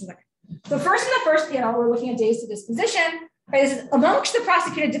that in just a second. So first in the first panel, we're looking at days to disposition. Right, this is amongst the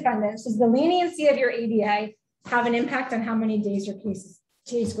prosecuted defendants, does the leniency of your ADA have an impact on how many days your case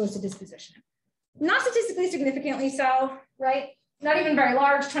goes to disposition? Not statistically significantly so, right? Not even very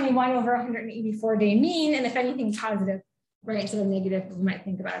large, 21 over 184-day mean, and if anything positive, right, instead of negative, we might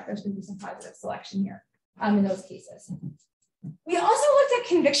think about it, there's going to be some positive selection here in those cases. We also looked at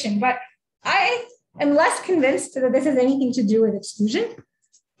conviction, but I am less convinced that this has anything to do with exclusion,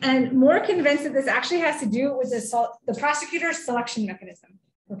 and more convinced that this actually has to do with the prosecutor's selection mechanism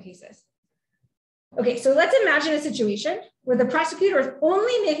for cases. Okay, so let's imagine a situation where the prosecutor is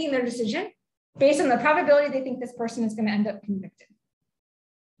only making their decision based on the probability they think this person is going to end up convicted.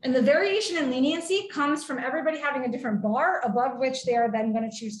 And the variation in leniency comes from everybody having a different bar above which they are then going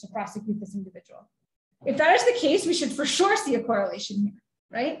to choose to prosecute this individual. If that is the case, we should for sure see a correlation here,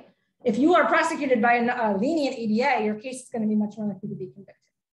 right? If you are prosecuted by a lenient ADA, your case is going to be much more likely to be convicted,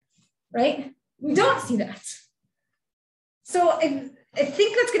 right? We don't see that. So I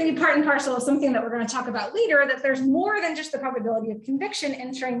think that's going to be part and parcel of something that we're going to talk about later, that there's more than just the probability of conviction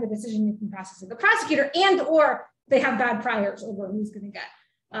entering the decision-making process of the prosecutor, and or they have bad priors over who's going to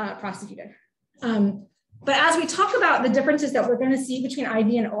get prosecuted. But as we talk about the differences that we're going to see between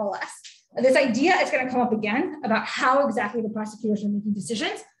IV and OLS, this idea is going to come up again about how exactly the prosecutors are making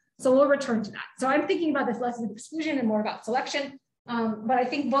decisions. So we'll return to that. So I'm thinking about this less with exclusion and more about selection. But I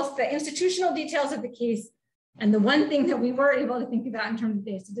think both the institutional details of the case and the one thing that we were able to think about in terms of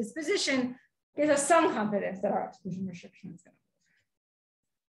days to disposition gives us some confidence that our exclusion restriction is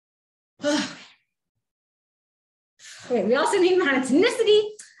going to. Okay, we also need monotonicity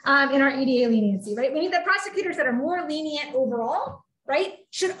in our EDA leniency, right? We need the prosecutors that are more lenient overall, right?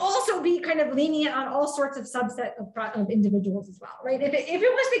 Should also be kind of lenient on all sorts of subset of individuals as well, right? If it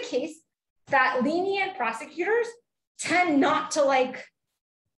was the case that lenient prosecutors tend not to like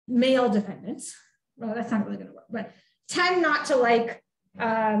male defendants, well, that's not really going to work, but tend not to like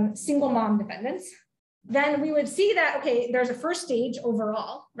single mom defendants, then we would see that, okay, there's a first stage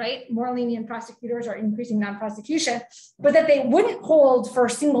overall, right? More lenient prosecutors are increasing non-prosecution, but that they wouldn't hold for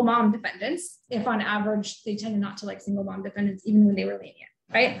single mom defendants if on average they tended not to like single mom defendants even when they were lenient,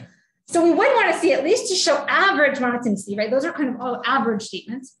 right? So we would want to see at least to show average monotonicity, right? Those are kind of all average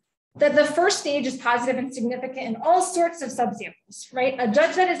statements, that the first stage is positive and significant in all sorts of subsamples, right? A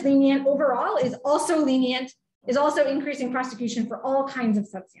judge that is lenient overall is also lenient, is also increasing prosecution for all kinds of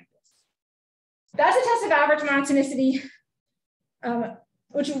subsamples. That's a test of average monotonicity,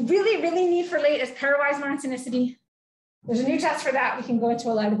 which we really need for late is pairwise monotonicity. There's a new test for that. We can go into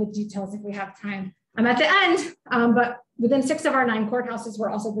a lot of the details if we have time I'm at the end, but within 6 of our 9 courthouses, we're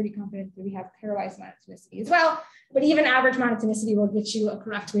also pretty confident that we have pairwise monotonicity as well. But even average monotonicity will get you a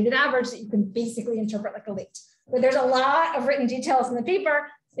correct weighted average that you can basically interpret like a weight. But there's a lot of written details in the paper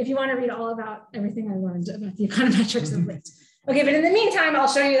if you want to read all about everything I learned about the econometrics of weight. Okay, but in the meantime, I'll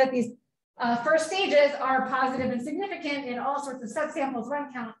show you that these first stages are positive and significant in all sorts of subsamples,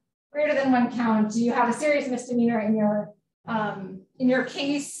 1 count, greater than 1 count. Do you have a serious misdemeanor in your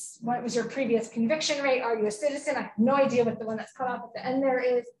case? What was your previous conviction rate? Are you a citizen? I have no idea what the one that's cut off at the end there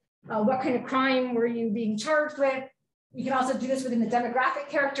is. What kind of crime were you being charged with? You can also do this within the demographic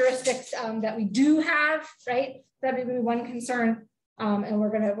characteristics that we do have, right? That would be one concern. And we're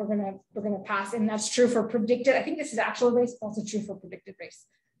gonna pass, and that's true for predicted. I think this is actual race, it's also true for predicted race.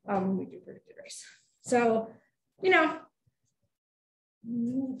 We do predicted race. So, you know,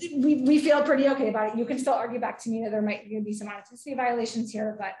 we feel pretty okay about it. You can still argue back to me that there might be some monotonicity violations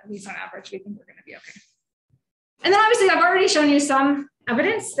here, but at least on average, we think we're gonna be okay. And then obviously I've already shown you some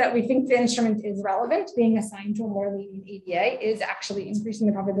evidence that we think the instrument is relevant. Being assigned to a more lenient ADA is actually increasing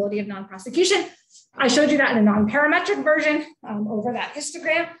the probability of non-prosecution. I showed you that in a non-parametric version over that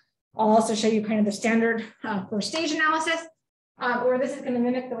histogram. I'll also show you kind of the standard first stage analysis, or this is going to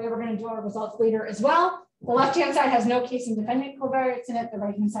mimic the way we're going to do our results later as well. The left-hand side has no case and defendant covariates in it. The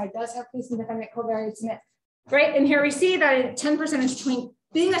right-hand side does have case and defendant covariates in it, right? And here we see that at 10 percentage point,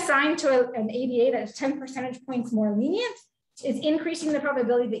 being assigned to an ADA that is 10 percentage points more lenient is increasing the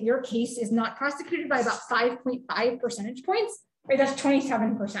probability that your case is not prosecuted by about 5.5 percentage points, right? That's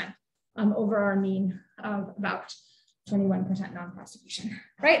 27%. Over our mean of about 21% non-prosecution,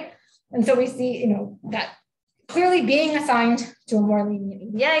 right? And so we see, you know, that clearly being assigned to a more lenient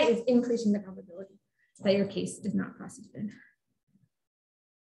ADA is increasing the probability that your case is not prosecuted.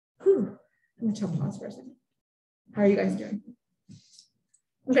 Whew. I'm gonna pause for a second. How are you guys doing?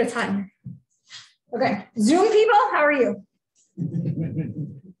 Okay, it's hot in here. Okay, Zoom people, how are you?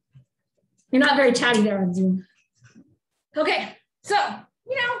 You're not very chatty there on Zoom. Okay, so,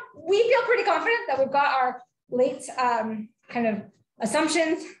 you know, we feel pretty confident that we've got our late kind of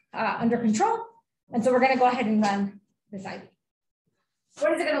assumptions under control. And so we're going to go ahead and run this ID.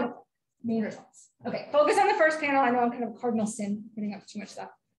 What is it going to look like? Main results. Okay, focus on the first panel. I know I'm kind of a cardinal sin, putting up too much stuff.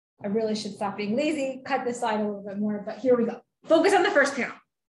 I really should stop being lazy, cut this slide a little bit more, but here we go. Focus on the first panel,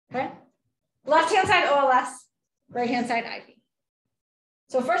 okay? Left-hand side OLS, right-hand side IV.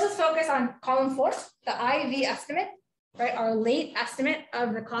 So first let's focus on column 4, the IV estimate. Right, our late estimate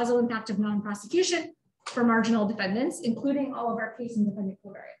of the causal impact of non-prosecution for marginal defendants, including all of our case and defendant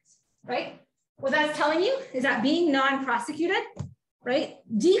covariates, right? What that's telling you is that being non-prosecuted, right,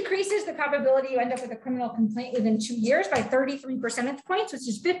 decreases the probability you end up with a criminal complaint within 2 years by 33 percentage points, which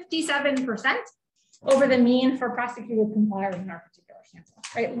is 57% over the mean for prosecuted compliers in our particular sample,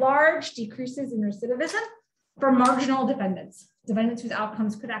 right? Large decreases in recidivism for marginal defendants whose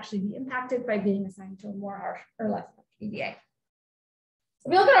outcomes could actually be impacted by being assigned to a more harsh or less ADA. So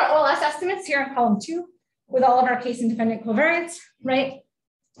we look at our OLS estimates here in column 2 with all of our case and defendant covariates, right?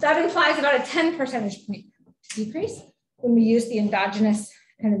 That implies about a 10 percentage point decrease when we use the endogenous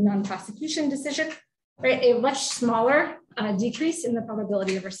kind of non-prosecution decision, right? A much smaller decrease in the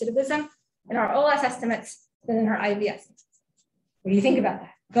probability of recidivism in our OLS estimates than in our IV estimates. What do you think about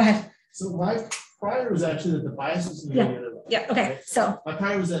that? Go ahead. So my prior was actually that the bias was going to be the other way. Yeah, okay, right? so. My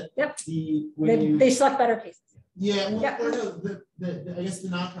prior was that they select better cases. Yeah, well, I guess the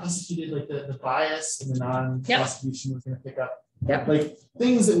non-prosecuted, like the bias and the non-prosecution was going to pick up like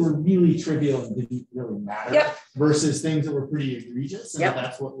things that were really trivial and didn't really matter versus things that were pretty egregious, and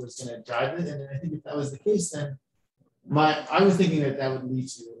that's what was going to drive it. And I think if that was the case, then I was thinking that would lead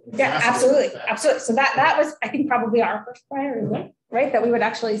to absolutely. So that was, I think, probably our first priority, right? That we would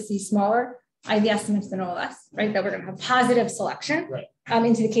actually see smaller IV estimates than OLS, right? That we're going to have positive selection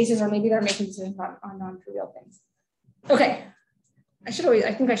into the cases, or maybe they're making decisions on non-trivial things. Okay, I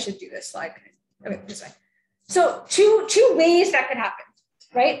think I should do this slide. Okay, this way. So two ways that could happen,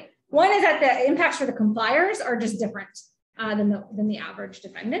 right? One is that the impacts for the compliers are just different than the average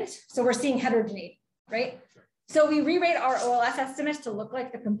defendant. So we're seeing heterogeneity, right? So we rewrite our OLS estimates to look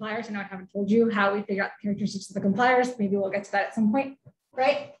like the compliers. I know I haven't told you how we figure out the characteristics of the compliers. Maybe we'll get to that at some point,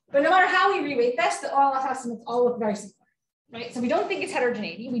 right? But no matter how we reweight this, the OLS estimates all look very similar, right? So we don't think it's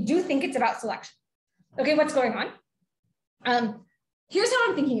heterogeneity. We do think it's about selection. Okay, what's going on? Here's how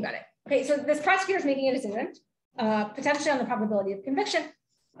I'm thinking about it. Okay, so this prosecutor is making a decision, potentially on the probability of conviction,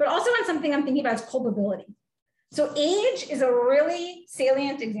 but also on something I'm thinking about is culpability. So age is a really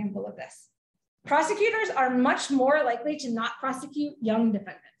salient example of this. Prosecutors are much more likely to not prosecute young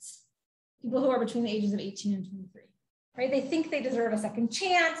defendants, people who are between the ages of 18 and 23, right? They think they deserve a second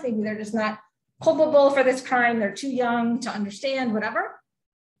chance. Maybe they're just not culpable for this crime, they're too young to understand, whatever.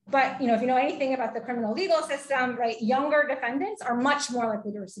 But if you know anything about the criminal legal system, right, younger defendants are much more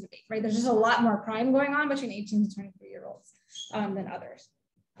likely to recidivate, right? There's just a lot more crime going on between 18 to 23-year-olds than others.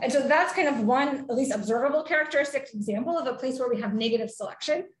 And so that's kind of one, at least observable characteristic example of a place where we have negative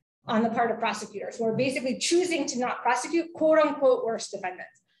selection on the part of prosecutors, who are basically choosing to not prosecute quote unquote worse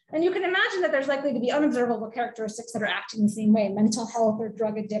defendants. And you can imagine that there's likely to be unobservable characteristics that are acting the same way, mental health or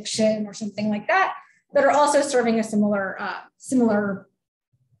drug addiction or something like that, that are also serving a similar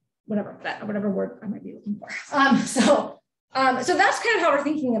whatever word I might be looking for. So that's kind of how we're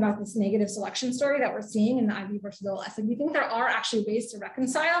thinking about this negative selection story that we're seeing in the IB versus OLS. And we think there are actually ways to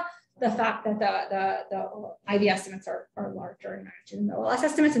reconcile the fact that the IB estimates are larger in magnitude than the OLS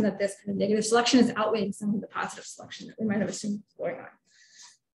estimates, and that this kind of negative selection is outweighing some of the positive selection that we might have assumed was going on.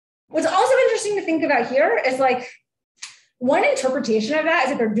 What's also interesting to think about here is like, one interpretation of that is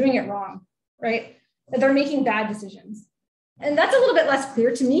that they're doing it wrong, right? That they're making bad decisions. And that's a little bit less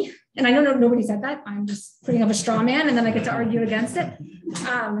clear to me. And I know nobody said that. I'm just putting up a straw man and then I get to argue against it.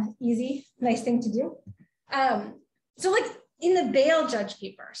 Easy, nice thing to do. So like in the bail judge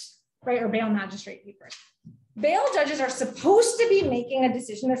papers, right, or bail magistrate papers, bail judges are supposed to be making a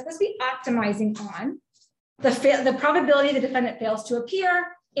decision. They're supposed to be optimizing on the probability the defendant fails to appear,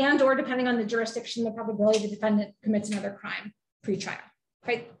 and or depending on the jurisdiction, the probability the defendant commits another crime pre-trial,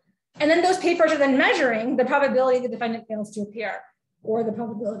 right? And then those papers are then measuring the probability the defendant fails to appear, or the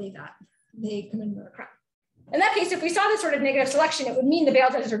probability that they commit another crime. In that case, if we saw this sort of negative selection, it would mean the bail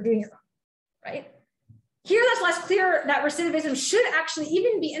judges are doing it wrong, right? Here, that's less clear that recidivism should actually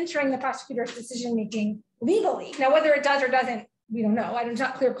even be entering the prosecutor's decision-making legally. Now, whether it does or doesn't, we don't know. It's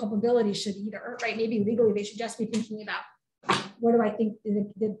not clear culpability should either, right? Maybe legally they should just be thinking about, what do I think,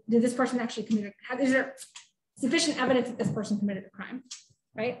 did this person actually commit is there sufficient evidence that this person committed a crime,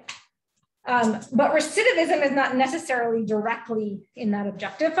 right? But recidivism is not necessarily directly in that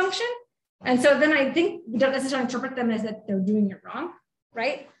objective function. And so then I think we don't necessarily interpret them as that they're doing it wrong,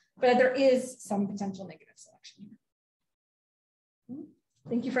 right? But there is some potential negative selection here.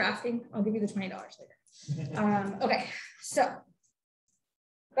 Thank you for asking. I'll give you the $20 later. Okay, so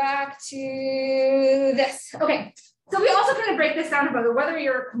back to this. Okay, so we also kind of break this down about whether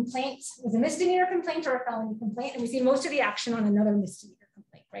your complaint was a misdemeanor complaint or a felony complaint, and we see most of the action on another misdemeanor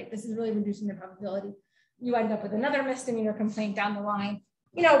complaint, right? This is really reducing the probability. You end up with another misdemeanor complaint down the line.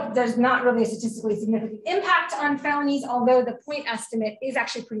 There's not really a statistically significant impact on felonies, although the point estimate is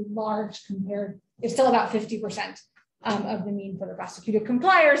actually pretty large compared, it's still about 50% of the mean for the prosecuted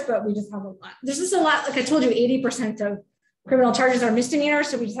compliers, but we just have a lot. There's just a lot, like I told you, 80% of criminal charges are misdemeanors,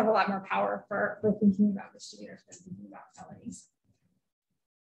 so we just have a lot more power for thinking about misdemeanors than thinking about felonies.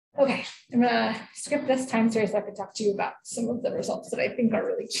 Okay, I'm gonna skip this time series so I could talk to you about some of the results that I think are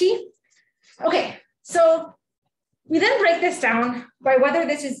really key. Okay, so we then break this down by whether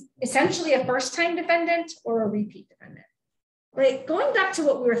this is essentially a first-time defendant or a repeat defendant, right? Going back to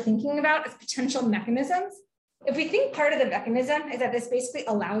what we were thinking about as potential mechanisms, if we think part of the mechanism is that this basically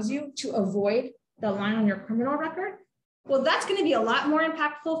allows you to avoid the line on your criminal record, well, that's going to be a lot more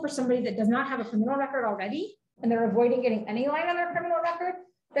impactful for somebody that does not have a criminal record already, and they're avoiding getting any line on their criminal record,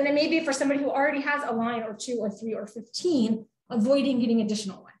 than it may be for somebody who already has a line or 2 or 3 or 15, avoiding getting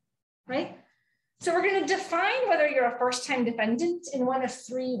additional one, right? So we're going to define whether you're a first-time defendant in one of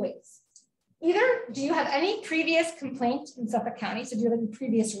 3 ways. Either do you have any previous complaint in Suffolk County, so do you have any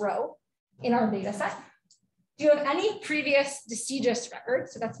previous row in our data set? Do you have any previous deciduous record?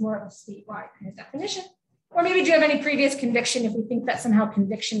 So that's more of a statewide kind of definition. Or maybe do you have any previous conviction if we think that somehow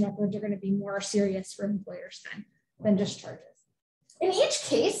conviction records are going to be more serious for employers than just charges. In each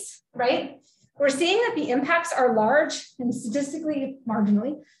case, right, we're seeing that the impacts are large and statistically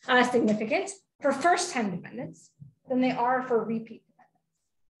marginally significant for first-time defendants than they are for repeat defendants.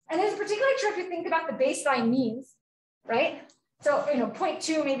 And it's particularly true if you think about the baseline means, right? So,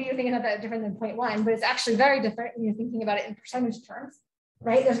 0.2, maybe you're thinking of that different than 0.1, but it's actually very different when you're thinking about it in percentage terms,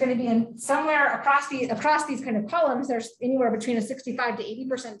 right? There's going to be somewhere across these kind of columns, there's anywhere between a 65 to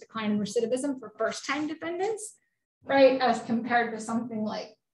 80% decline in recidivism for first-time defendants, right? As compared to something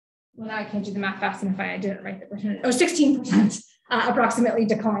like, well, I can't do the math fast enough. I didn't write the percentage. 16% approximately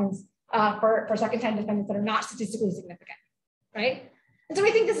declines for second-time defendants that are not statistically significant, right? And so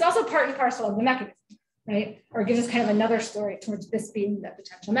we think this is also part and parcel of the mechanism, right? Or it gives us kind of another story towards this being the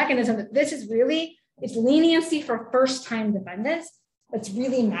potential mechanism, that this is really, it's leniency for first-time defendants that's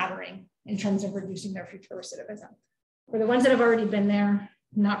really mattering in terms of reducing their future recidivism. For the ones that have already been there,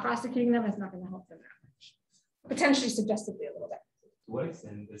 not prosecuting them is not going to help them that much. Potentially suggestively a little bit. To what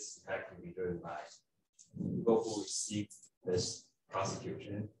extent this impact can be driven by people who receive this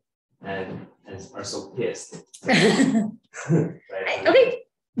prosecution and are so pissed. Okay,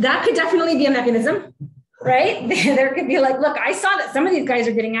 that could definitely be a mechanism, right? There could be like, look, I saw that some of these guys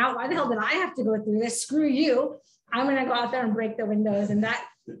are getting out. Why the hell did I have to go through this? Screw you. I'm going to go out there and break the windows. And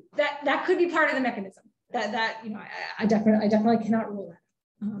that could be part of the mechanism. That you know, I definitely cannot rule that.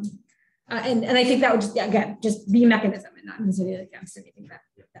 And I think that would just, again, just be mechanism and not necessarily against anything that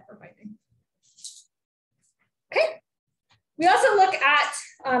we're fighting. Okay. We also look at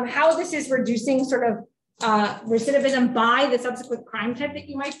how this is reducing sort of recidivism by the subsequent crime type that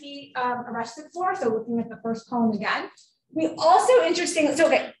you might be arrested for. So looking at the first column again. We also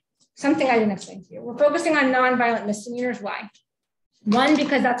okay, something I didn't explain to you. We're focusing on nonviolent misdemeanors. Why? One,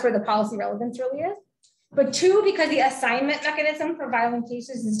 because that's where the policy relevance really is. But two, because the assignment mechanism for violent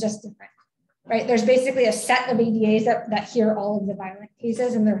cases is just different, right? There's basically a set of ADAs that hear all of the violent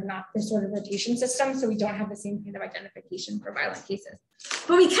cases, and there's not this sort of rotation system. So we don't have the same kind of identification for violent cases.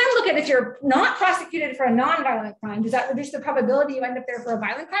 But we can look at if you're not prosecuted for a non-violent crime, does that reduce the probability you end up there for a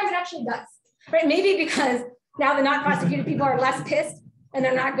violent crime? It actually does, right? Maybe because now the not prosecuted people are less pissed and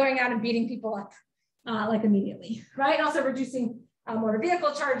they're not going out and beating people up like immediately, right? And also reducing motor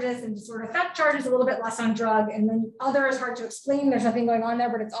vehicle charges and disorder theft charges, a little bit less on drug. And then other is hard to explain. There's nothing going on there,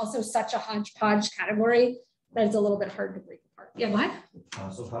 but it's also such a hodgepodge category that it's a little bit hard to break apart. Yeah, go ahead.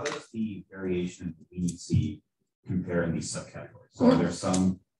 So how does the variation in leniency compare in these subcategories? So are there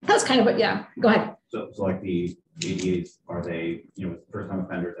some? That's kind of what, yeah, go ahead. So like the ADAs, are they, you know, first-time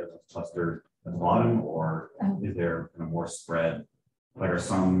offenders that are clustered at the bottom, or is there kind of more spread? Like, are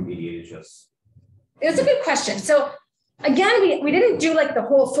some ADAs just? It's a good question. So again, we didn't do like the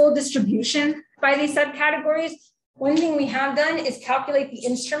whole full distribution by these subcategories. One thing we have done is calculate the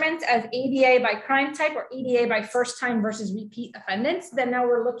instruments as ADA by crime type or ADA by first time versus repeat offenders. Then now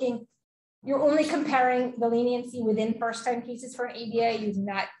we're looking, you're only comparing the leniency within first time cases for an ADA, using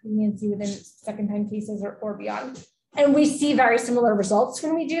that leniency within second time cases or beyond. And we see very similar results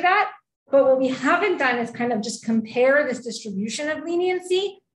when we do that. But what we haven't done is kind of just compare this distribution of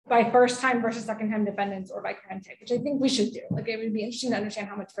leniency by first time versus second time defendants or by crime type, which I think we should do. Like, it would be interesting to understand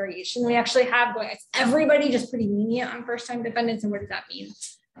how much variation we actually have going. Is everybody just pretty lenient on first time defendants, and what does that mean?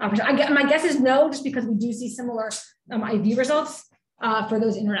 My guess is no, just because we do see similar IV results for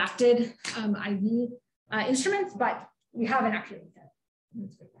those interacted IV instruments, but we haven't actually looked at it.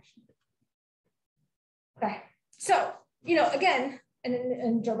 That's a good question. Okay, so, you know, again,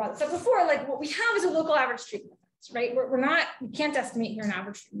 and Joe brought this up before, like what we have is a local average treatment. Right, we can't estimate here an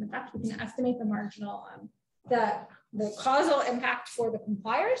average treatment effect. We can estimate the marginal, the causal impact for the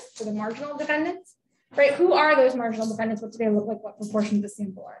compliers, for the marginal defendants, right? Who are those marginal defendants? What do they look like? What proportion of the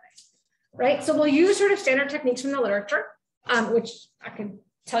sample are they? Right, so we'll use sort of standard techniques from the literature, which I can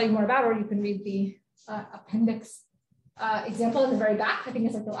tell you more about, or you can read the appendix example in the very back. I think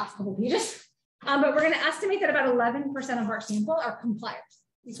it's like the last couple pages. But we're going to estimate that about 11% of our sample are compliers,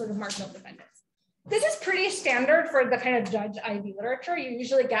 these sort of marginal defendants. This is pretty standard for the kind of judge IV literature. You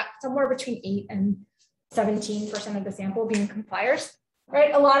usually get somewhere between 8 and 17% of the sample being compliers,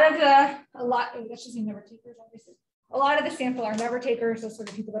 right? Let's just say never takers, obviously. A lot of the sample are never takers, those sort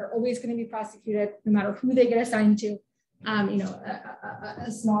of people that are always going to be prosecuted, no matter who they get assigned to. You know,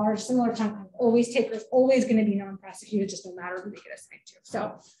 a smaller, similar chunk of always takers, always going to be non-prosecuted, just no matter who they get assigned to.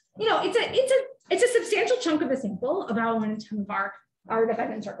 So, you know, it's a substantial chunk of the sample, about 1 in 10 of our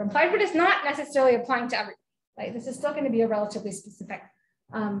defendants are complied, but it's not necessarily applying to everyone. Right? This is still going to be a relatively specific,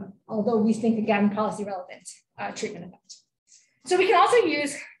 although we think, again, policy relevant treatment effect. So we can also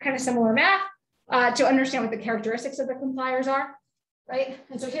use kind of similar math to understand what the characteristics of the compliers are, right?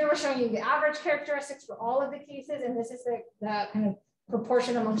 And so here we're showing you the average characteristics for all of the cases, and this is the kind of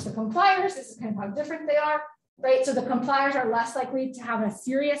proportion amongst the compliers. This is kind of how different they are, right? So the compliers are less likely to have a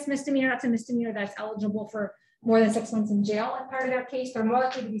serious misdemeanor. That's a misdemeanor that's eligible for more than 6 months in jail as part of their case. They're more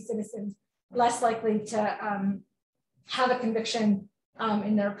likely to be citizens, less likely to have a conviction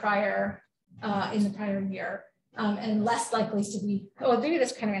in the prior year, and less likely to be, maybe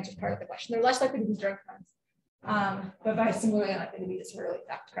this kind of answers part of the question. They're less likely to be drug crimes, but by similarly likely to be disorderly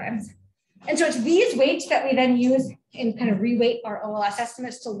theft crimes. And so it's these weights that we then use and kind of reweight our OLS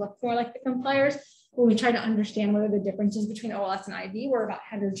estimates to look more like the compliers when we try to understand whether the differences between OLS and IV were about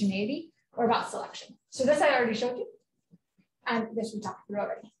heterogeneity or about selection. So this I already showed you, and this we talked through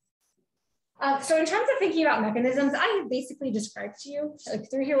already. So in terms of thinking about mechanisms, I have basically described to you, like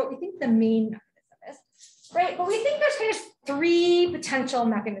through here, what we think the main mechanism is, right? But we think there's kind of 3 potential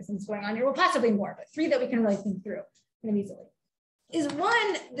mechanisms going on here, well, possibly more, but 3 that we can really think through kind of easily. Is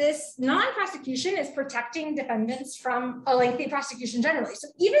one, this non-prosecution is protecting defendants from a lengthy prosecution generally. So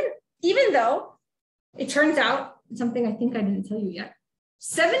even though it turns out, something I think I didn't tell you yet,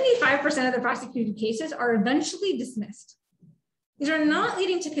 75% of the prosecuted cases are eventually dismissed. These are not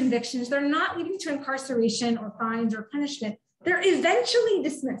leading to convictions. They're not leading to incarceration or fines or punishment. They're eventually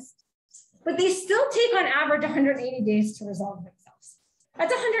dismissed, but they still take on average 180 days to resolve themselves.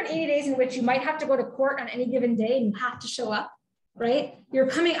 That's 180 days in which you might have to go to court on any given day and you have to show up, right? You're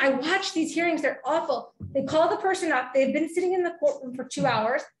coming, I watch these hearings, they're awful. They call the person up, they've been sitting in the courtroom for 2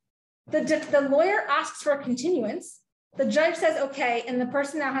 hours. The lawyer asks for a continuance. The judge says, okay, and the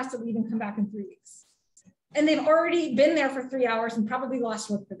person now has to leave and come back in 3 weeks. And they've already been there for 3 hours and probably lost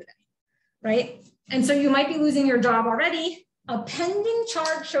work for the day, right? And so you might be losing your job already. A pending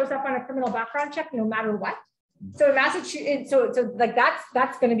charge shows up on a criminal background check, no matter what. So in Massachusetts, so like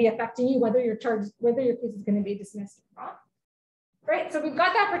that's going to be affecting you, whether your case is going to be dismissed or not, right? So we've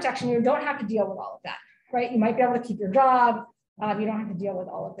got that protection. You don't have to deal with all of that, right? You might be able to keep your job. You don't have to deal with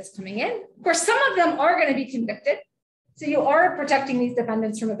all of this coming in. Of course, some of them are going to be convicted. So you are protecting these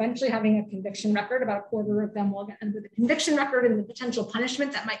defendants from eventually having a conviction record. About a quarter of them will get under the conviction record and the potential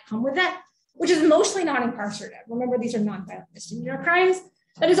punishment that might come with that, which is mostly non-incarcerative. Remember, these are non-violent misdemeanor crimes.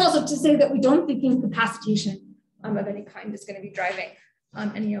 That is also to say that we don't think incapacitation of any kind is going to be driving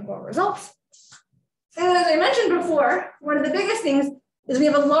any of our results. And as I mentioned before, one of the biggest things is we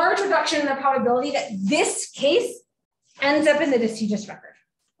have a large reduction in the probability that this case ends up in the decision record,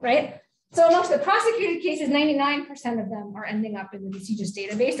 right? So amongst the prosecuted cases, 99% of them are ending up in the decision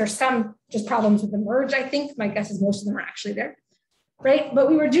database. There's some just problems with the merge, I think. My guess is most of them are actually there, right? But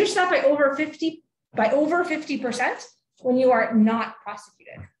we reduce that by over 50% when you are not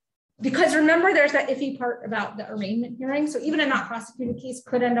prosecuted. Because remember, there's that iffy part about the arraignment hearing. So even a not prosecuted case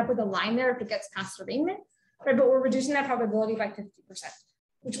could end up with a line there if it gets past arraignment, right? But we're reducing that probability by 50%,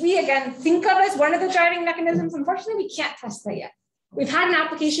 which we again think of as one of the driving mechanisms. Unfortunately, we can't test that yet. We've had an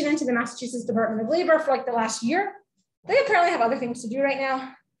application into the Massachusetts Department of Labor for like the last year. They apparently have other things to do right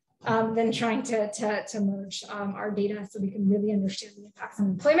now than trying to merge our data so we can really understand the impacts on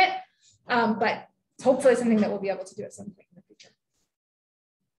employment. But hopefully something that we'll be able to do at some point in the future.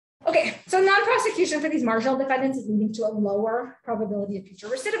 Okay, so non-prosecution for these marginal defendants is leading to a lower probability of future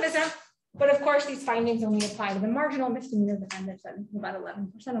recidivism. But of course, these findings only apply to the marginal misdemeanor defendants, that include about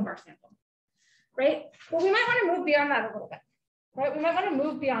 11% of our sample, right? But we might want to move beyond that a little bit. Right, we might want to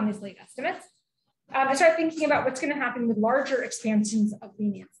move beyond these late estimates and start thinking about what's going to happen with larger expansions of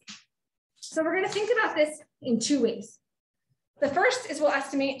leniency. So we're going to think about this in 2 ways. The first is we'll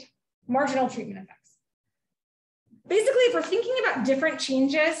estimate marginal treatment effects. Basically, if we're thinking about different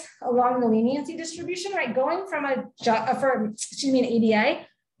changes along the leniency distribution, right, going from an ADA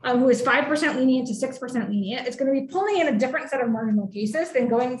who is 5% lenient to 6% lenient, it's going to be pulling in a different set of marginal cases than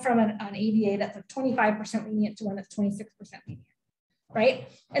going from an ADA that's a 25% lenient to one that's 26% lenient. Right?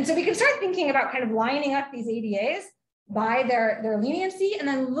 And so we can start thinking about kind of lining up these ADAs by their leniency and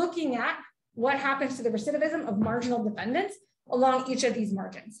then looking at what happens to the recidivism of marginal defendants along each of these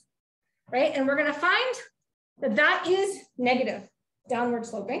margins, right? And we're going to find that that is negative, downward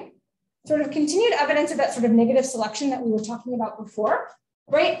sloping, sort of continued evidence of that sort of negative selection that we were talking about before,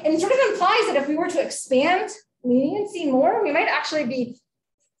 right? And it sort of implies that if we were to expand leniency more, we might actually be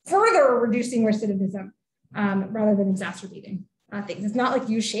further reducing recidivism rather than exacerbating things. It's not like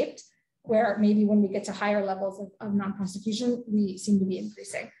U-shaped, where maybe when we get to higher levels of non-prosecution, we seem to be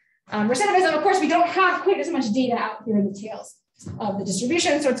increasing. Recidivism, of course, we don't have quite as much data out here in the tails of the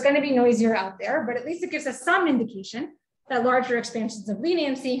distribution, so it's going to be noisier out there, but at least it gives us some indication that larger expansions of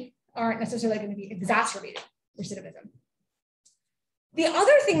leniency aren't necessarily going to be exacerbating recidivism. The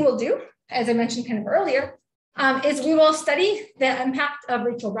other thing we'll do, as I mentioned kind of earlier, is we will study the impact of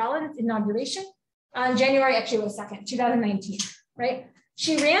Rachel Rollin's inauguration on January, actually it was 2nd, 2019, right?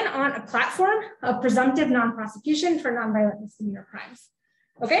 She ran on a platform of presumptive non-prosecution for nonviolent misdemeanor crimes.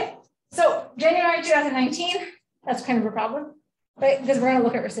 Okay, so January 2019, that's kind of a problem, right? Because we're going to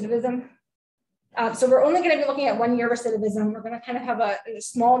look at recidivism. So we're only going to be looking at 1 year recidivism. We're going to kind of have a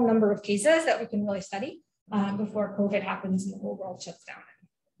small number of cases that we can really study before COVID happens and the whole world shuts down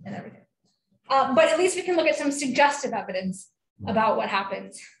and everything. But at least we can look at some suggestive evidence about what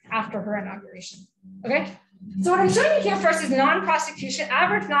happens after her inauguration. Okay, so what I'm showing you here first is non-prosecution,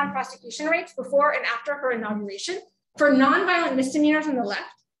 average non-prosecution rates before and after her inauguration for non-violent misdemeanors on the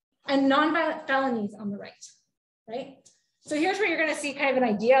left and non-violent felonies on the right? So here's where you're going to see kind of an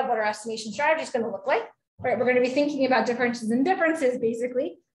idea of what our estimation strategy is going to look like, right? We're going to be thinking about differences and differences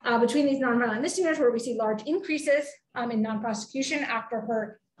basically between these non-violent misdemeanors where we see large increases in non-prosecution after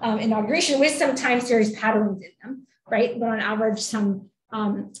her inauguration with some time series patterns in them. Right, but on average, some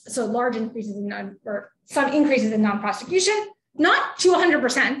so large increases in some increases in non-prosecution, not to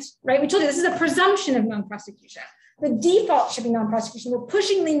 100%. Right, we told you this is a presumption of non-prosecution. the default should be non-prosecution. We're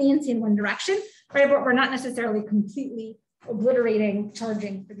pushing leniency in one direction, right? But we're not necessarily completely obliterating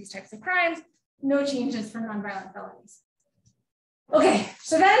charging for these types of crimes. No changes for nonviolent felonies. Okay,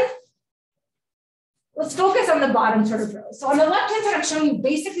 so then let's focus on the bottom sort of row. So on the left-hand side, I'm showing you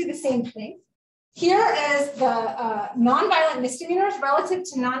basically the same thing. Here is the nonviolent misdemeanors relative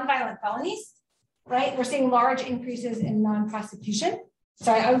to nonviolent felonies, right? We're seeing large increases in non-prosecution.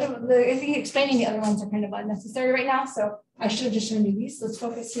 Sorry, I think explaining the other ones are kind of unnecessary right now, so I should have just shown you these. Let's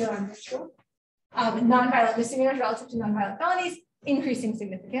focus here on this row. Nonviolent misdemeanors relative to nonviolent felonies, increasing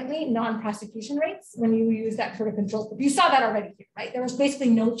significantly. Non-prosecution rates, when you use that sort of control group. You saw that already here, right? There was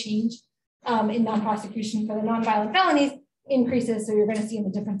basically no change in non-prosecution for the nonviolent felonies, increases, so you're going to see in the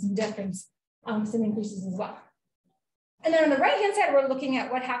difference some increases as well. And then on the right-hand side, we're looking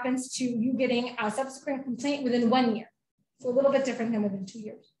at what happens to you getting a subsequent complaint within 1 year. So a little bit different than within 2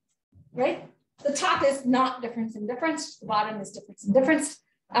 years, right? The top is not difference in difference. The bottom is difference in difference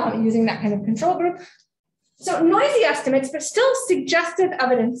using that kind of control group. So noisy estimates, but still suggestive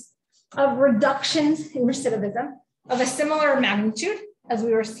evidence of reductions in recidivism of a similar magnitude as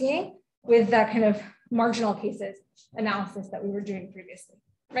we were seeing with that kind of marginal cases analysis that we were doing previously,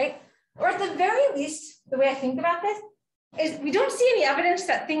 right? Or at the very least, the way I think about this is we don't see any evidence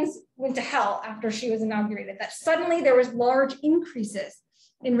that things went to hell after she was inaugurated, that suddenly there was large increases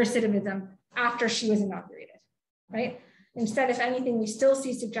in recidivism after she was inaugurated, right? Instead, if anything, we still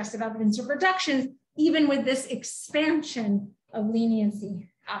see suggestive evidence of reductions, even with this expansion of leniency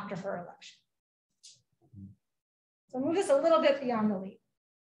after her election. So I'll move this a little bit beyond the lead.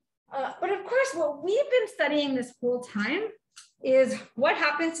 But of course, what we've been studying this whole time is what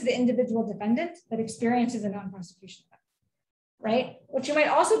happens to the individual defendant that experiences a non-prosecution event, right? What you might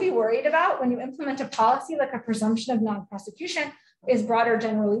also be worried about when you implement a policy like a presumption of non-prosecution is broader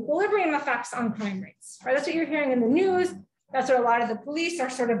general equilibrium effects on crime rates, right? That's what you're hearing in the news. That's what a lot of the police are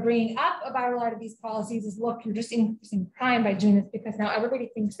sort of bringing up about a lot of these policies is, look, you're just increasing crime by doing this because now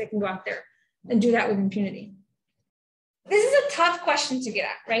everybody thinks they can go out there and do that with impunity. This is a tough question to get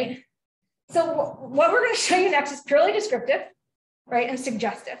at, right? So what we're going to show you next is purely descriptive, right, and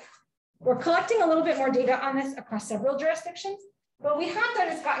suggestive. We're collecting a little bit more data on this across several jurisdictions. What we have done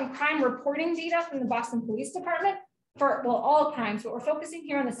is gotten crime reporting data from the Boston Police Department for, well, all crimes, but we're focusing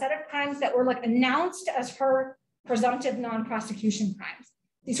here on the set of crimes that were like announced as her presumptive non-prosecution crimes.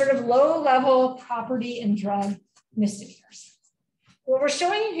 These sort of low-level property and drug misdemeanors. What we're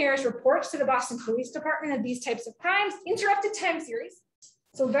showing you here is reports to the Boston Police Department of these types of crimes, interrupted time series,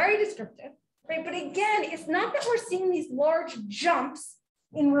 so very descriptive, right? But again, it's not that we're seeing these large jumps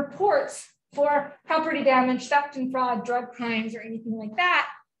in reports for property damage, theft and fraud, drug crimes, or anything like that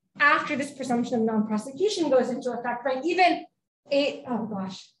after this presumption of non-prosecution goes into effect, right? Even I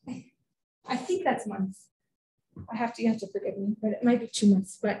think that's months. You have to forgive me, but it might be 2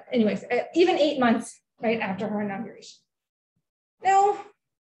 months. But anyways, even 8 months, right, after her inauguration. Now,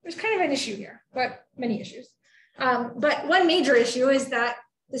 there's kind of an issue here, but many issues. But one major issue is that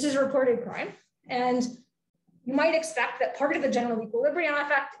this is a reported crime. And you might expect that part of the general equilibrium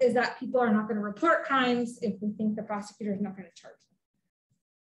effect is that people are not going to report crimes if we think the prosecutor is not going to charge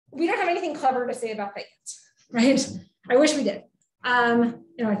them. We don't have anything clever to say about that yet, right? I wish we did.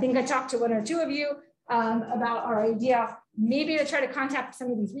 I think I talked to 1 or 2 of you about our idea, maybe to try to contact some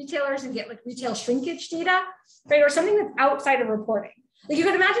of these retailers and get like retail shrinkage data, right? Or something that's outside of reporting. Like you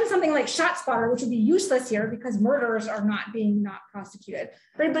could imagine something like ShotSpotter, which would be useless here because murders are not prosecuted,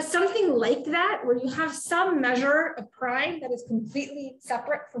 right? But something like that, where you have some measure of crime that is completely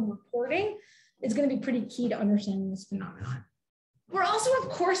separate from reporting, is going to be pretty key to understanding this phenomenon. We're also, of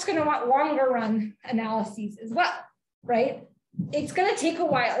course, going to want longer run analyses as well, right? It's going to take a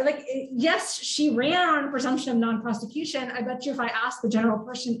while. Like, yes, she ran on presumption of non-prosecution. I bet you if I asked the general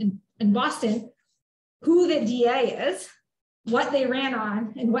person in Boston who the DA is, what they ran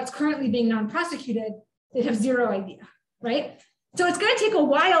on, and what's currently being non-prosecuted, they'd have zero idea, right? So it's going to take a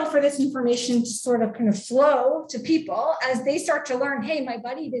while for this information to sort of kind of flow to people as they start to learn, hey, my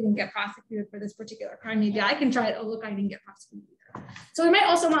buddy didn't get prosecuted for this particular crime. Maybe I can try it. Oh, look, I didn't get prosecuted either. So we might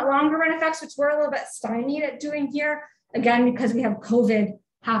also want longer run effects, which we're a little bit stymied at doing here. Again, because we have COVID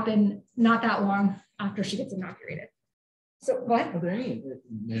happen not that long after she gets inaugurated. So what? Are there any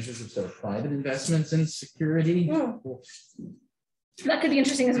measures of sort of private investments in security? That could be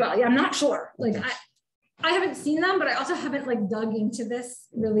interesting as well. Yeah, I'm not sure. Like I haven't seen them, but I also haven't like dug into this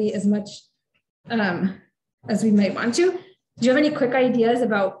really as much as we might want to. Do you have any quick ideas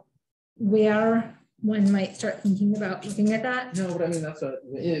about where one might start thinking about looking at that. No, but I mean, that's what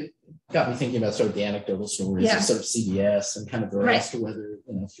it got me thinking about, sort of the anecdotal stories Yeah. of sort of CVS and kind of the Right. rest of whether,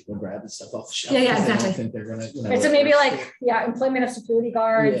 people grabbing stuff off the shelf. Yeah, yeah, 'cause they don't exactly. think they're gonna, Right, so maybe like, yeah, employment of security Yeah,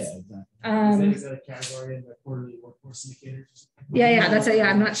 guards. exactly. Is that a category in the quarterly workforce indicators? Yeah, that's it. Yeah,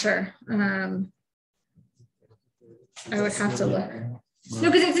 I'm not sure. I would have to look. No,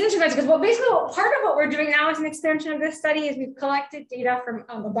 because it's interesting, because basically part of what we're doing now as an expansion of this study is we've collected data from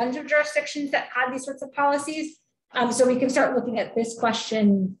a bunch of jurisdictions that had these sorts of policies. So we can start looking at this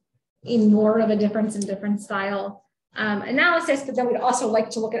question in more of a difference style analysis, but then we'd also like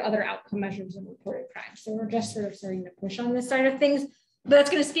to look at other outcome measures of reported crime. So we're just sort of starting to push on this side of things, but it's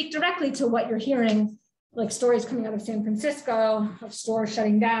going to speak directly to what you're hearing, like stories coming out of San Francisco of stores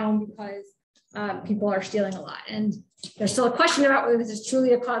shutting down because people are stealing a lot. And there's still a question about whether this is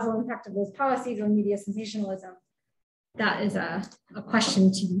truly a causal impact of those policies or media sensationalism. That is a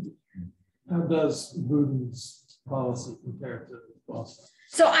question to. How does Boudin's policy compare to Boston?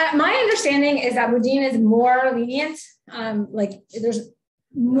 So my understanding is that Boudin is more lenient. Like there's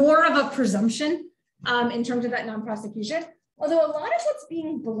more of a presumption in terms of that non-prosecution. Although a lot of what's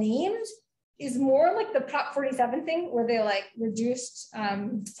being blamed is more like the Prop 47 thing, where they like reduced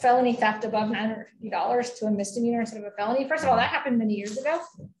felony theft above $950 to a misdemeanor instead of a felony. First of all, that happened many years ago.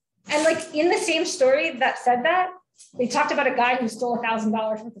 And like in the same story that said that, they talked about a guy who stole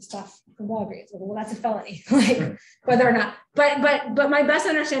 $1,000 worth of stuff from Walgreens. Well, that's a felony, like whether or not. But my best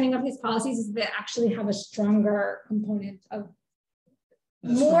understanding of his policies is they actually have a stronger component of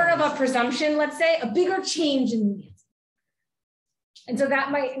more of a presumption, let's say, a bigger change in leniency. And so that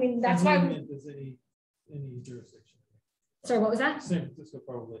might, I mean, that's why. Does any jurisdiction? Sorry, what was that? San Francisco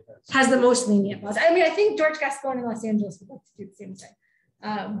probably has the most lenient laws. I mean, I think George Gascon in Los Angeles would like to do the same thing.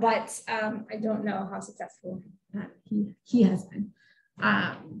 But I don't know how successful he has been.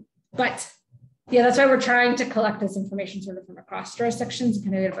 But yeah, that's why we're trying to collect this information sort of from across jurisdictions and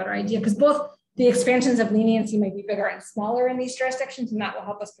kind of get a better idea, because both the expansions of leniency might be bigger and smaller in these jurisdictions, and that will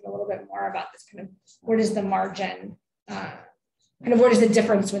help us get a little bit more about this kind of what is the margin, kind of what is the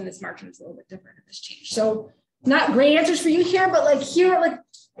difference when this margin is a little bit different in this change. So not great answers for you here, but like here, like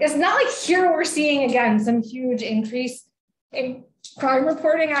it's not like here we're seeing again some huge increase in crime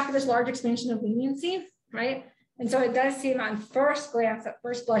reporting after this large expansion of leniency, right? And so it does seem on first glance, at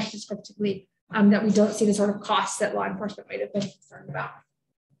first blush descriptively, that we don't see the sort of costs that law enforcement might have been concerned about.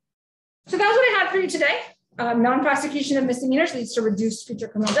 So that's what I had for you today. Non-prosecution of misdemeanors leads to reduced future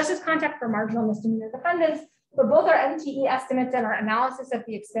criminal justice contact for marginal misdemeanor defendants. But both our MTE estimates and our analysis of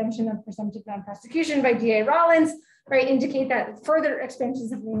the expansion of presumptive non-prosecution by DA Rollins, right, indicate that further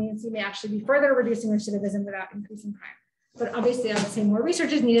expansions of leniency may actually be further reducing recidivism without increasing crime. But obviously, I would say more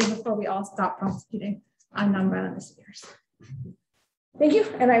research is needed before we all stop prosecuting on nonviolent misdemeanors. Thank you,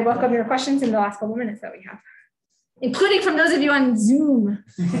 and I welcome your questions in the last couple minutes that we have, including from those of you on Zoom.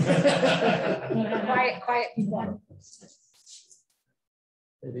 quiet people.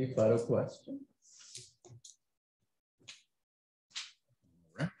 Any final questions?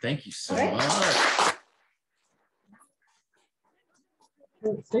 Thank you so much.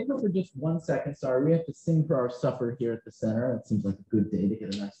 Stay for just 1 second. Sorry, we have to sing for our supper here at the center. It seems like a good day to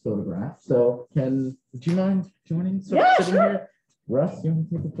get a nice photograph. So, would you mind joining? Sitting here? Russ, you want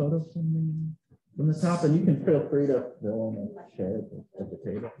to take a photo from the top? And you can feel free to fill in a chair at the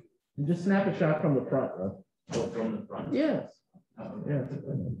table. And just snap a shot from the front, Russ. Oh, from the front? Yes. Yes.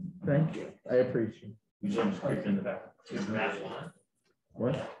 Thank you. I appreciate it. You just creep in the back. Is the mask on?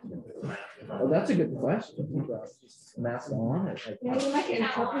 What? Oh, that's a good question. Mask on. Yeah, you might get in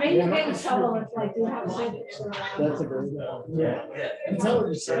trouble. Maybe you get in trouble if like you have to. That's a great one. Yeah.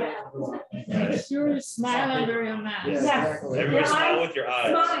 Intelligence. Make sure you smile under your mask. Yes. Everybody smile with your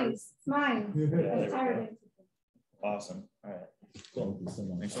eyes. Smiles. I'm tired of it. Awesome. All right. Cool. Thanks so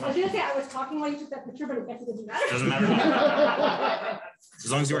much. I was gonna say I was talking while you took that picture, but it doesn't matter. Doesn't matter. As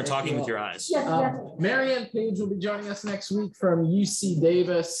long as you weren't talking with your eyes. Yes, exactly. Marianne Page will be joining us next week from UC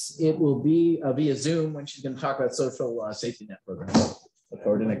Davis. It will be via Zoom when she's going to talk about social safety net programs. Look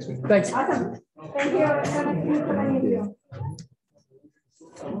forward to next week. Thanks. Awesome. Thank you.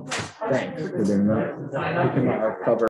 Thanks for doing that. We can cover